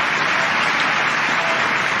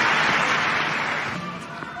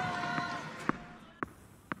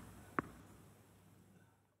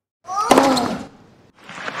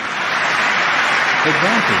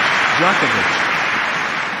 Advantage, Djokovic.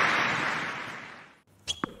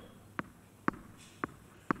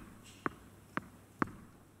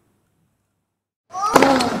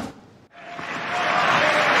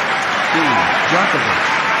 Game, Djokovic.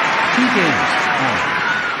 2 games, all.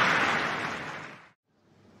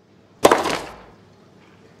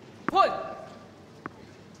 Point.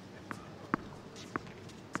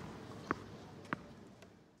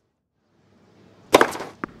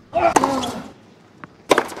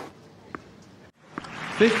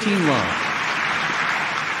 15 love.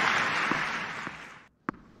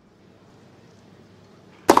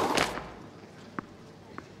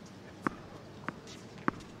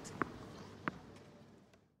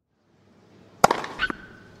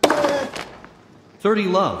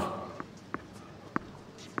 $30 love.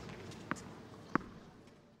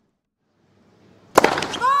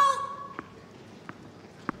 Oh!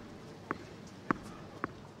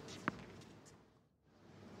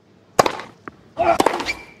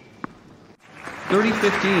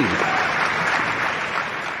 30-15.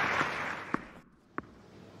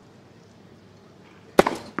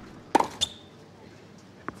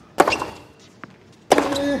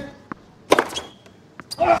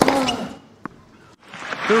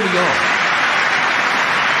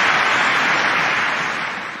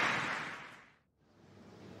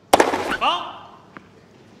 Ball.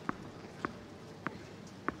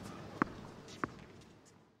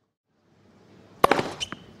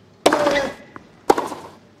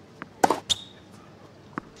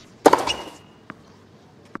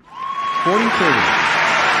 40-30.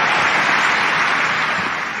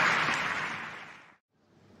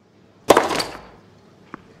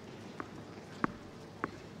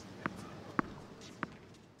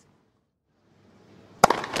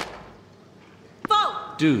 Foul.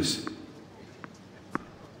 Deuce.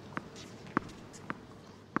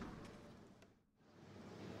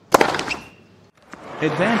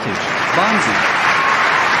 Advantage, Bonzi.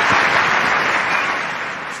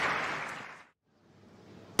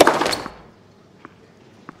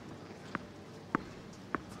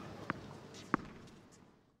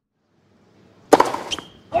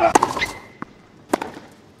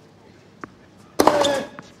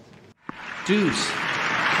 Deuce.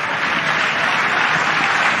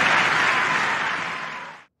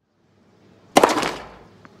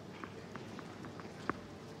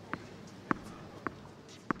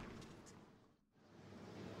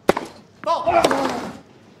 Ball.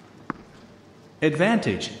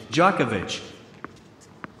 Advantage, Djokovic.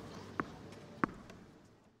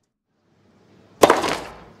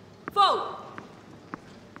 Foul.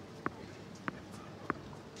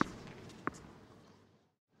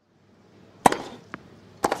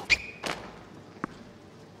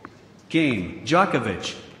 Game,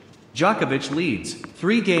 Djokovic. Djokovic leads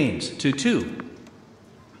 3 games to 2.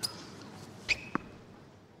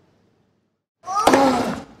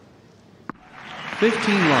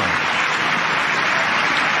 $15 love.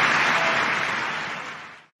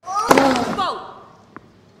 Foul.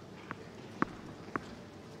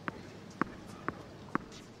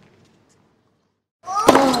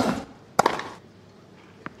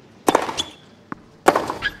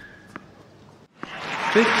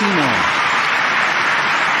 15 on.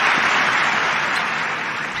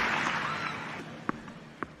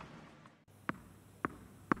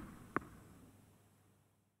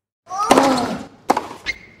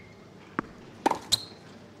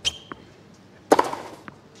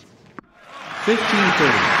 $15-30.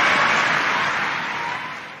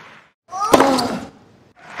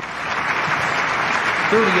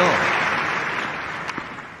 30 all.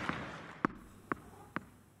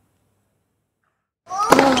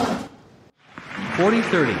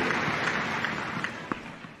 40-30.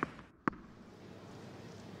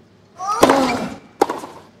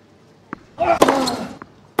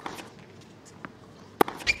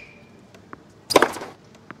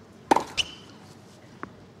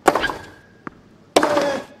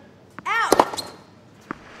 Out.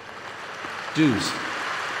 Deuce.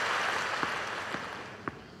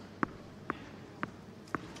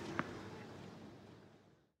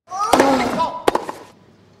 Ball.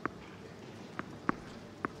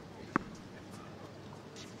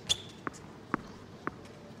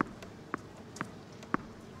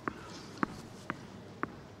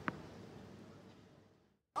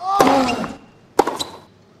 40.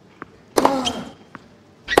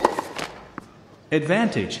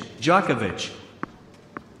 Advantage, Djokovic.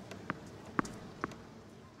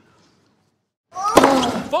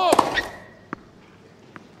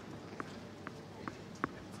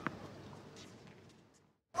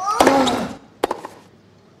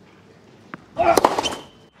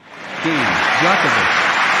 Djokovic.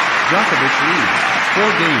 Djokovic leads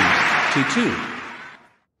 4 games to 2.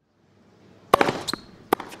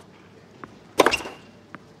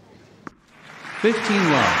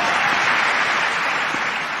 Love.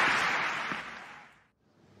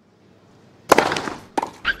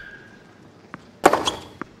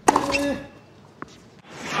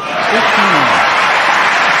 15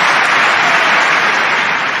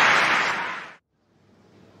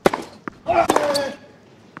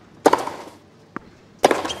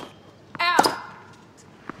 Out.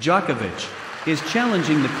 Djokovic is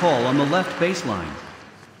challenging the call on the left baseline.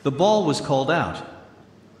 The ball was called out.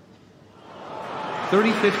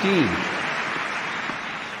 30-15.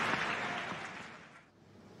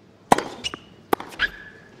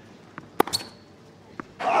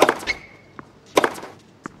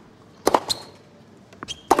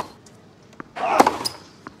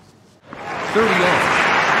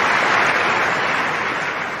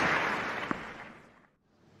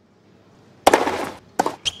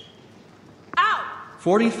 Out.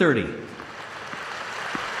 40-30.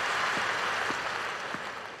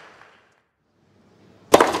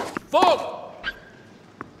 Fault.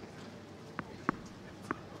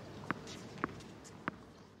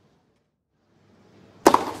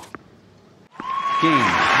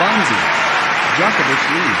 Game. Bonzi. Djokovic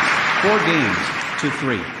leads 4 games to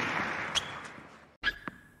 3.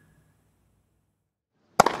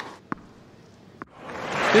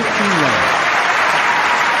 Love.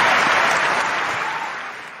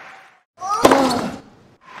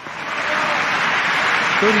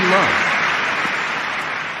 30 love.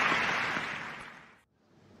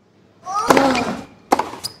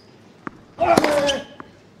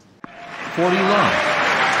 40 love.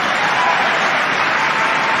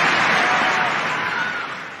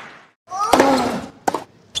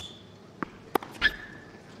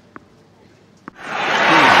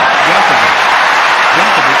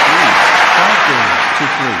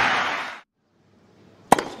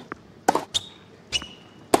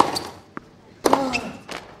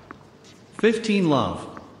 15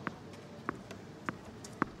 love.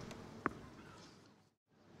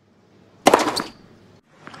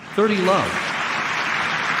 30 love.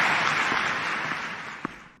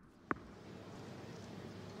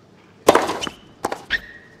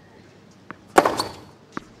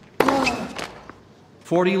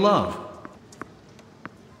 40 love.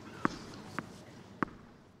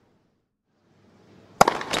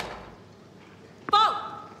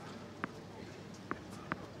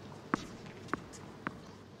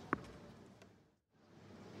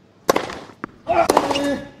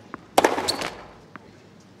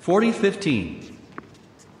 40-15.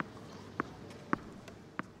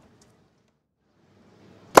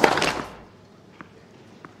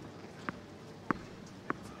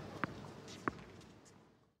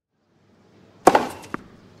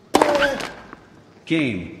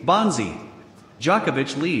 Game. Bonzi.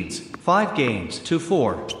 Djokovic leads 5 games to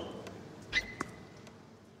 4.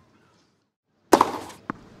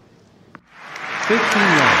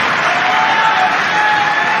 15 love.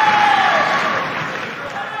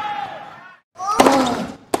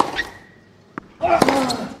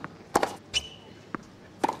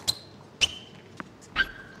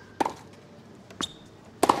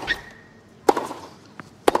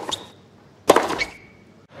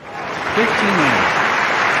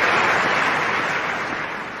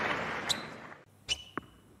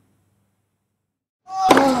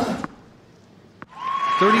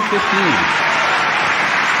 30-15.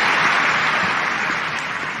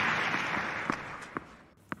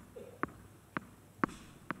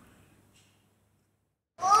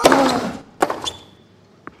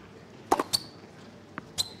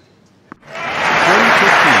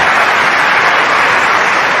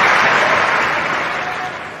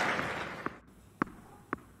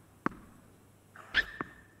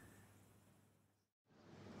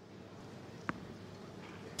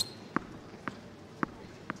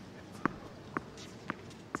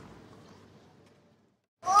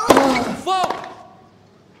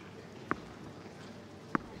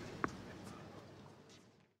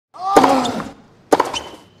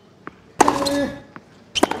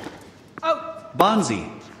 Bonzi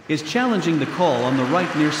is challenging the call on the right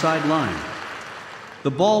near sideline. The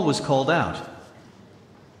ball was called out.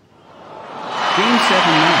 Game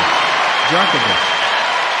 7 match. Djokovic.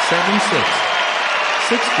 7-6.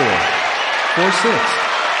 6-4. 4-6.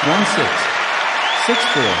 1-6.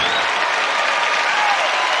 6-4.